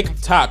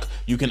TikTok.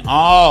 You can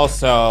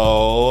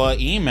also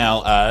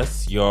email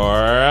us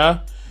your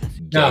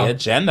gay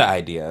agenda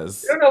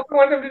ideas. I don't know if we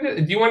want them to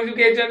do. Do you want to do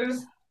gay agendas?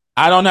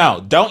 I don't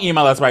know. Don't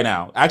email us right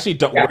now. Actually,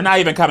 don't. Yeah. We're not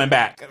even coming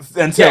back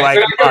until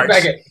March.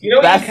 You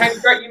know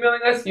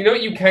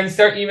what you can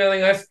start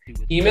emailing us?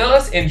 Email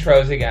us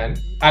intros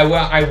again. I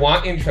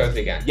want intros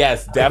again.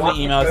 Yes,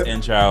 definitely email us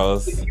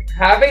intros. If you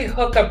have a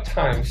hookup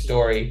time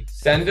story,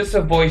 send us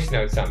a voice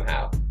note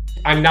somehow.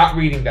 I'm not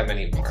reading them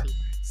anymore.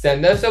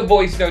 Send us a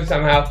voice note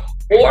somehow.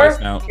 Or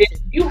if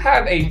you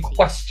have a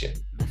question,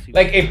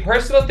 like a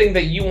personal thing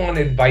that you want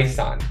advice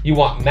on, you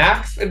want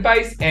Mac's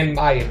advice and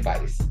my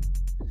advice,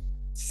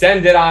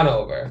 send it on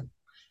over.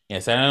 Yeah,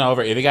 send it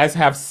over. If you guys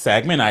have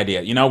segment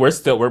ideas,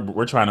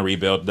 we're trying to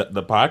rebuild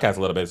the podcast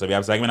a little bit. So if you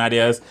have segment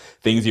ideas,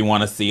 things you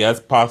want to see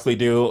us possibly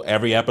do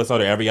every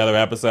episode or every other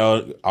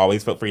episode,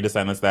 always feel free to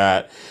send us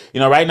that.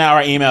 Right now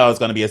our email is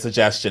going to be a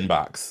suggestion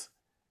box.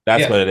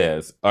 That's what it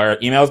is. Our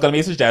email is going to be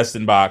a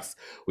suggestion box.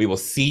 We will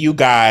see you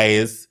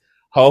guys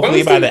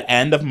hopefully by the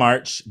end of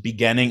March,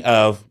 beginning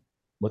of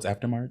what's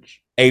after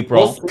March?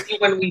 April. We'll see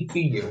when we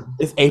see you.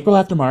 Is April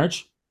after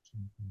March?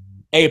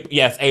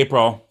 Yes,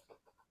 April.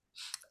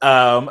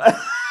 Girl,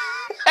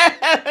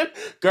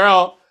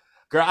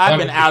 I've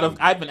been out of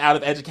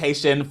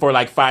education for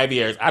like 5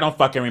 years. I don't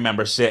fucking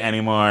remember shit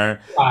anymore.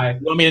 You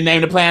want me to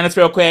name the planets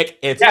real quick?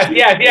 It's yes.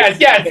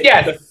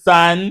 The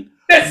sun.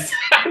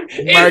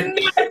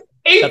 Mercury.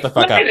 Shut the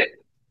fuck up.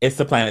 It's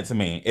the planet to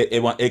me.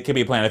 It can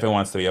be a planet if it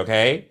wants to be,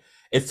 okay?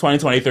 It's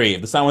 2023.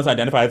 If the sun was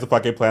identified as a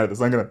fucking planet, the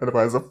sun can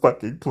identify as a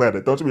fucking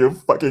planet. Don't you be a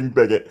fucking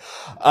bigot.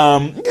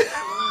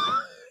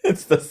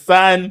 It's the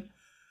sun,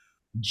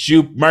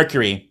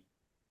 Mercury,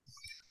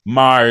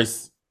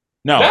 Mars.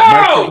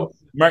 No!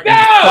 Mercury.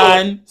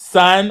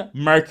 Sun,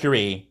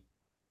 Mercury,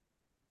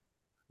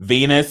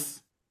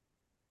 Venus,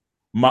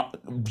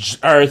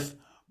 Earth,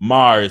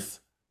 Mars,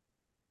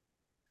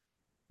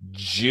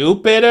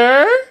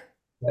 Jupiter,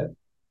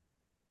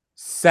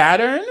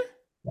 Saturn,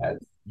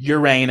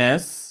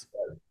 Uranus,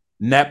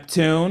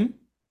 Neptune,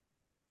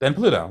 then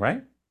Pluto,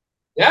 right?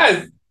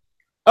 Yes.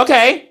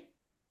 Okay.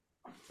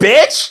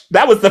 Bitch,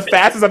 that was the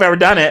fastest I've ever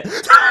done it.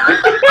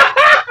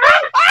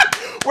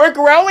 We're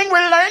growing,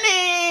 we're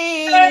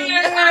learning.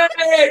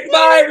 Hey,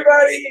 bye,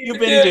 everybody. You've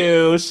been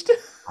douched.